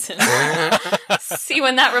aliens and see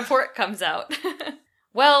when that report comes out.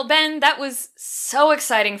 Well, Ben, that was so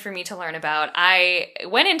exciting for me to learn about. I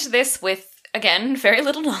went into this with, again, very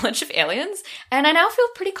little knowledge of aliens, and I now feel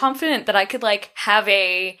pretty confident that I could, like, have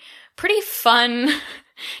a pretty fun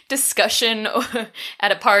discussion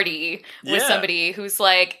at a party with somebody who's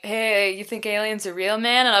like, hey, you think aliens are real,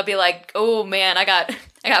 man? And I'll be like, oh man, I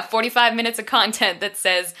got 45 minutes of content that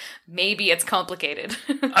says maybe it's complicated.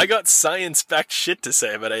 I got science-backed shit to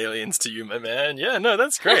say about aliens to you, my man. Yeah, no,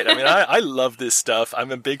 that's great. I mean, I love this stuff.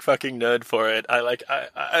 I'm a big fucking nerd for it.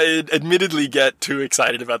 I admittedly get too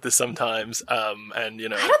excited about this sometimes. And you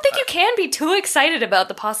know, I don't think you can be too excited about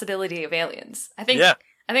the possibility of aliens. I think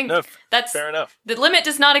that's fair enough. The limit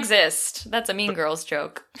does not exist. That's a Mean Girls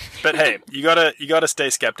joke. But hey, you gotta stay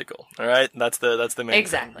skeptical. All right, that's the main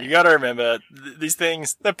exactly thing. You gotta remember these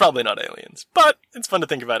things. They're probably not aliens, but it's fun to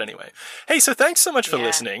think about anyway. Hey, so thanks so much for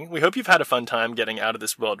listening. We hope you've had a fun time getting out of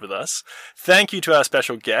this world with us. Thank you to our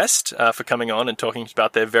special guest for coming on and talking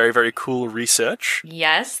about their very, very cool research.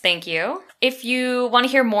 Yes, thank you. If you want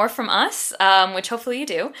to hear more from us, which hopefully you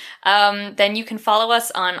do, then you can follow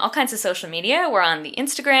us on all kinds of social media. We're on the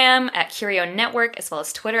Instagram at Curio Network, as well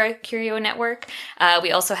as Twitter at Curio Network.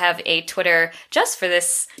 We also have a Twitter just for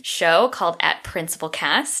this show called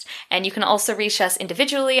 @PrincipalCast. And you can also reach us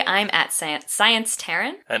individually. I'm at Science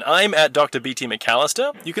Taryn. And I'm at Dr. BT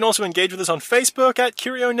McAllister. You can also engage with us on Facebook at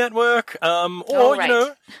Curio Network. You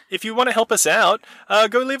know, if you want to help us out,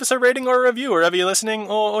 go leave us a rating or a review wherever you're listening,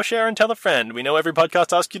 or share and tell a friend. We know every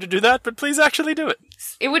podcast asks you to do that, but please actually do it.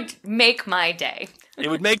 It would make my day. It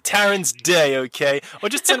would make Taryn's day, okay? Or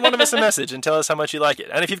just send one of us a message and tell us how much you like it.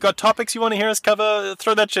 And if you've got topics you want to hear us cover,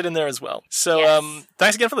 throw that shit in there as well. So,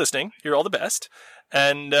 thanks again for listening. You're all the best.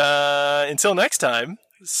 And until next time,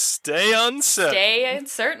 stay uncertain. Stay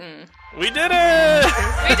uncertain. We did it!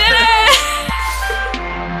 We did it!